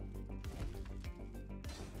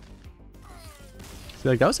 See,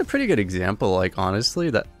 like, that was a pretty good example, like, honestly,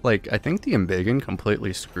 that, like, I think the Embiggen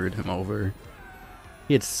completely screwed him over.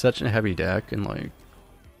 He had such a heavy deck, and, like,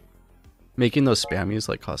 making those spammies,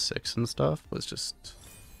 like, cost 6 and stuff was just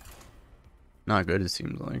not good, it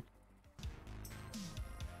seems like.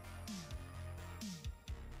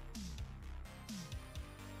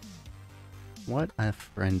 What a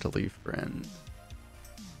friendly friend.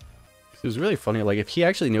 It was really funny, like, if he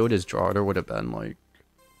actually knew what his draw order would have been, like...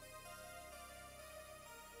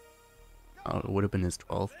 Oh, it would have been his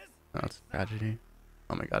 12th. Oh, that's a tragedy.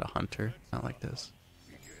 Oh my god, a hunter. Not like this.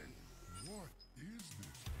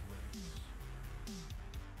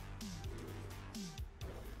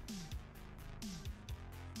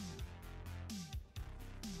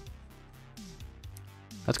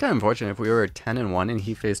 That's kind of unfortunate. If we were at 10-1 and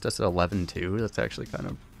he faced us at 11-2, that's actually kind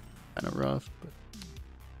of rough. But...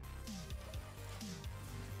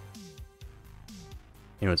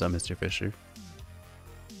 Hey, what's up, Mr. Fisher?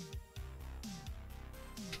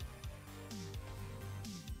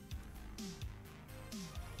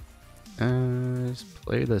 Just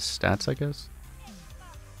play the stats, I guess.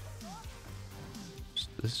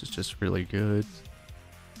 This is just really good.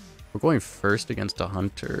 We're going first against a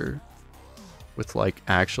hunter. With, like,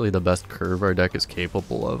 actually the best curve our deck is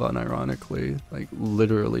capable of, unironically. Like,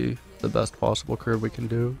 literally the best possible curve we can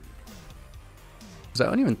do. Because I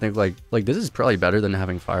don't even think, like, this is probably better than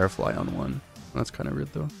having Firefly on one. That's kind of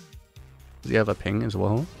weird, though. Does he have a ping as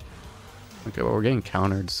well? Okay, well, we're getting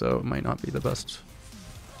countered, so it might not be the best.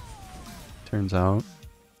 Turns out.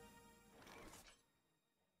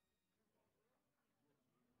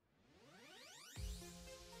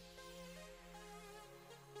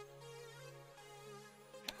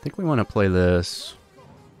 I think we want to play this.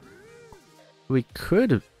 We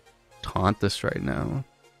could taunt this right now.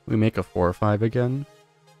 We make a 4-5 again.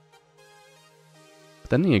 But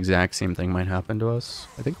then the exact same thing might happen to us.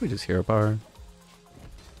 I think we just hero power.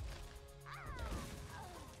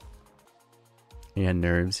 He had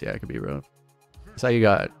nerves. Yeah, it could be rough. That's how you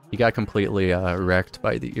got completely wrecked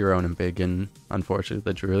by your own Embiggen. Unfortunately,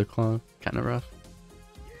 the Druid Claw. Kind of rough.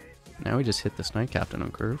 Now we just hit this Knight Captain on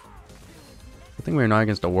curve. I think we're not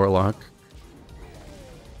against a Warlock.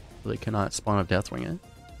 Really cannot spawn a Deathwing it.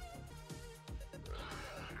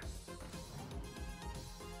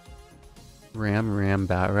 Ram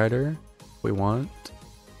Bat Rider. We want.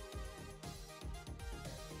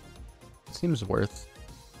 Seems worth.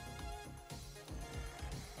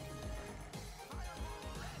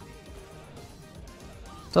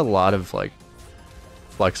 It's a lot of like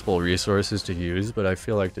flexible resources to use, but I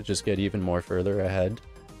feel like to just get even more further ahead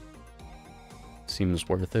seems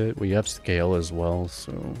worth it. We have scale as well,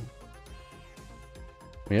 so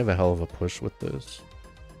we have a hell of a push with this.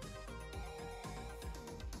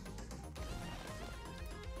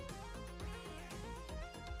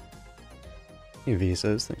 Hey,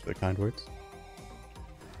 Visas, thanks for the kind words.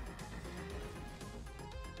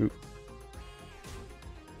 Ooh.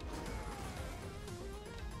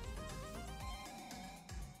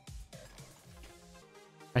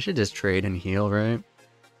 I should just trade and heal, right?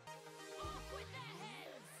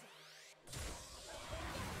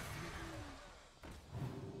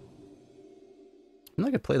 I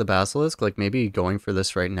could play the Basilisk. Like, maybe going for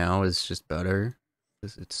this right now is just better.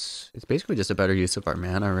 It's basically just a better use of our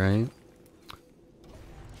mana, right?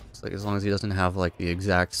 It's like, as long as he doesn't have, like, the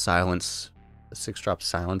exact silence, the 6-drop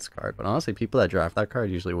silence card. But honestly, people that draft that card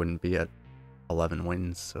usually wouldn't be at 11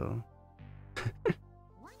 wins, so...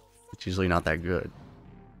 it's usually not that good.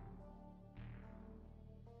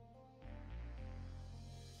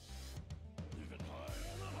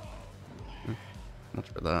 Much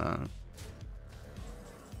for that.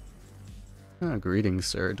 Greetings,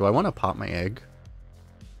 sir. Do I want to pop my egg?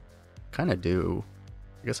 Kinda do.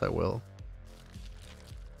 I guess I will.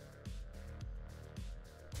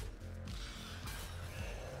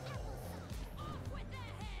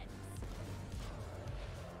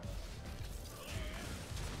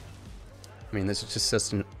 I mean, this is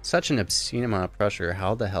just such an obscene amount of pressure.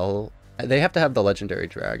 How the hell... They have to have the legendary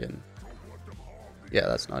dragon. Yeah,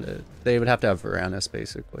 that's not it. They would have to have Varanus,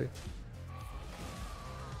 basically.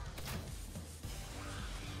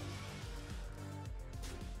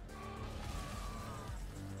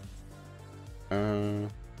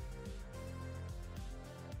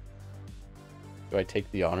 Do I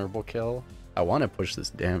take the honorable kill? I want to push this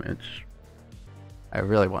damage. I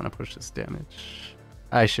really want to push this damage.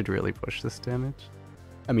 I should really push this damage.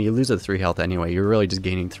 I mean, you lose a 3 health anyway. You're really just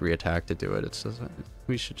gaining 3 attack to do it. It's just,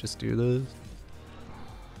 we should just do this.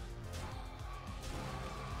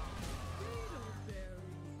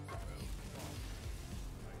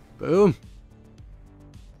 Boom.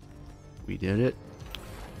 We did it.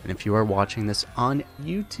 And if you are watching this on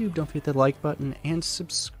YouTube, don't forget the like button and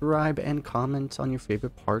subscribe and comment on your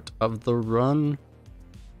favorite part of the run.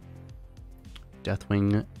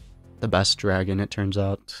 Deathwing, the best dragon, it turns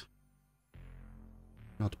out.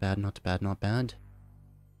 Not bad, not bad, not bad.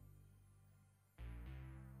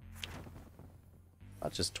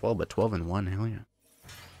 Not just 12, but 12 and 1, hell yeah.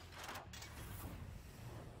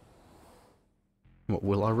 What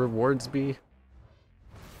will our rewards be?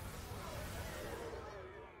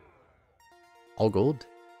 All gold.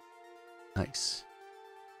 Nice.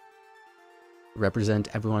 Represent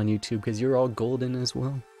everyone on YouTube because you're all golden as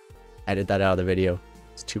well. Edit that out of the video.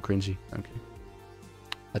 It's too cringy. Okay.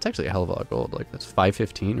 That's actually a hell of a lot of gold. Like, that's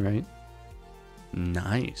 515, right?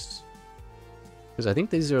 Nice. Because I think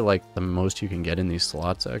these are like the most you can get in these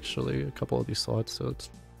slots, actually. A couple of these slots, so it's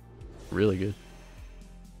really good.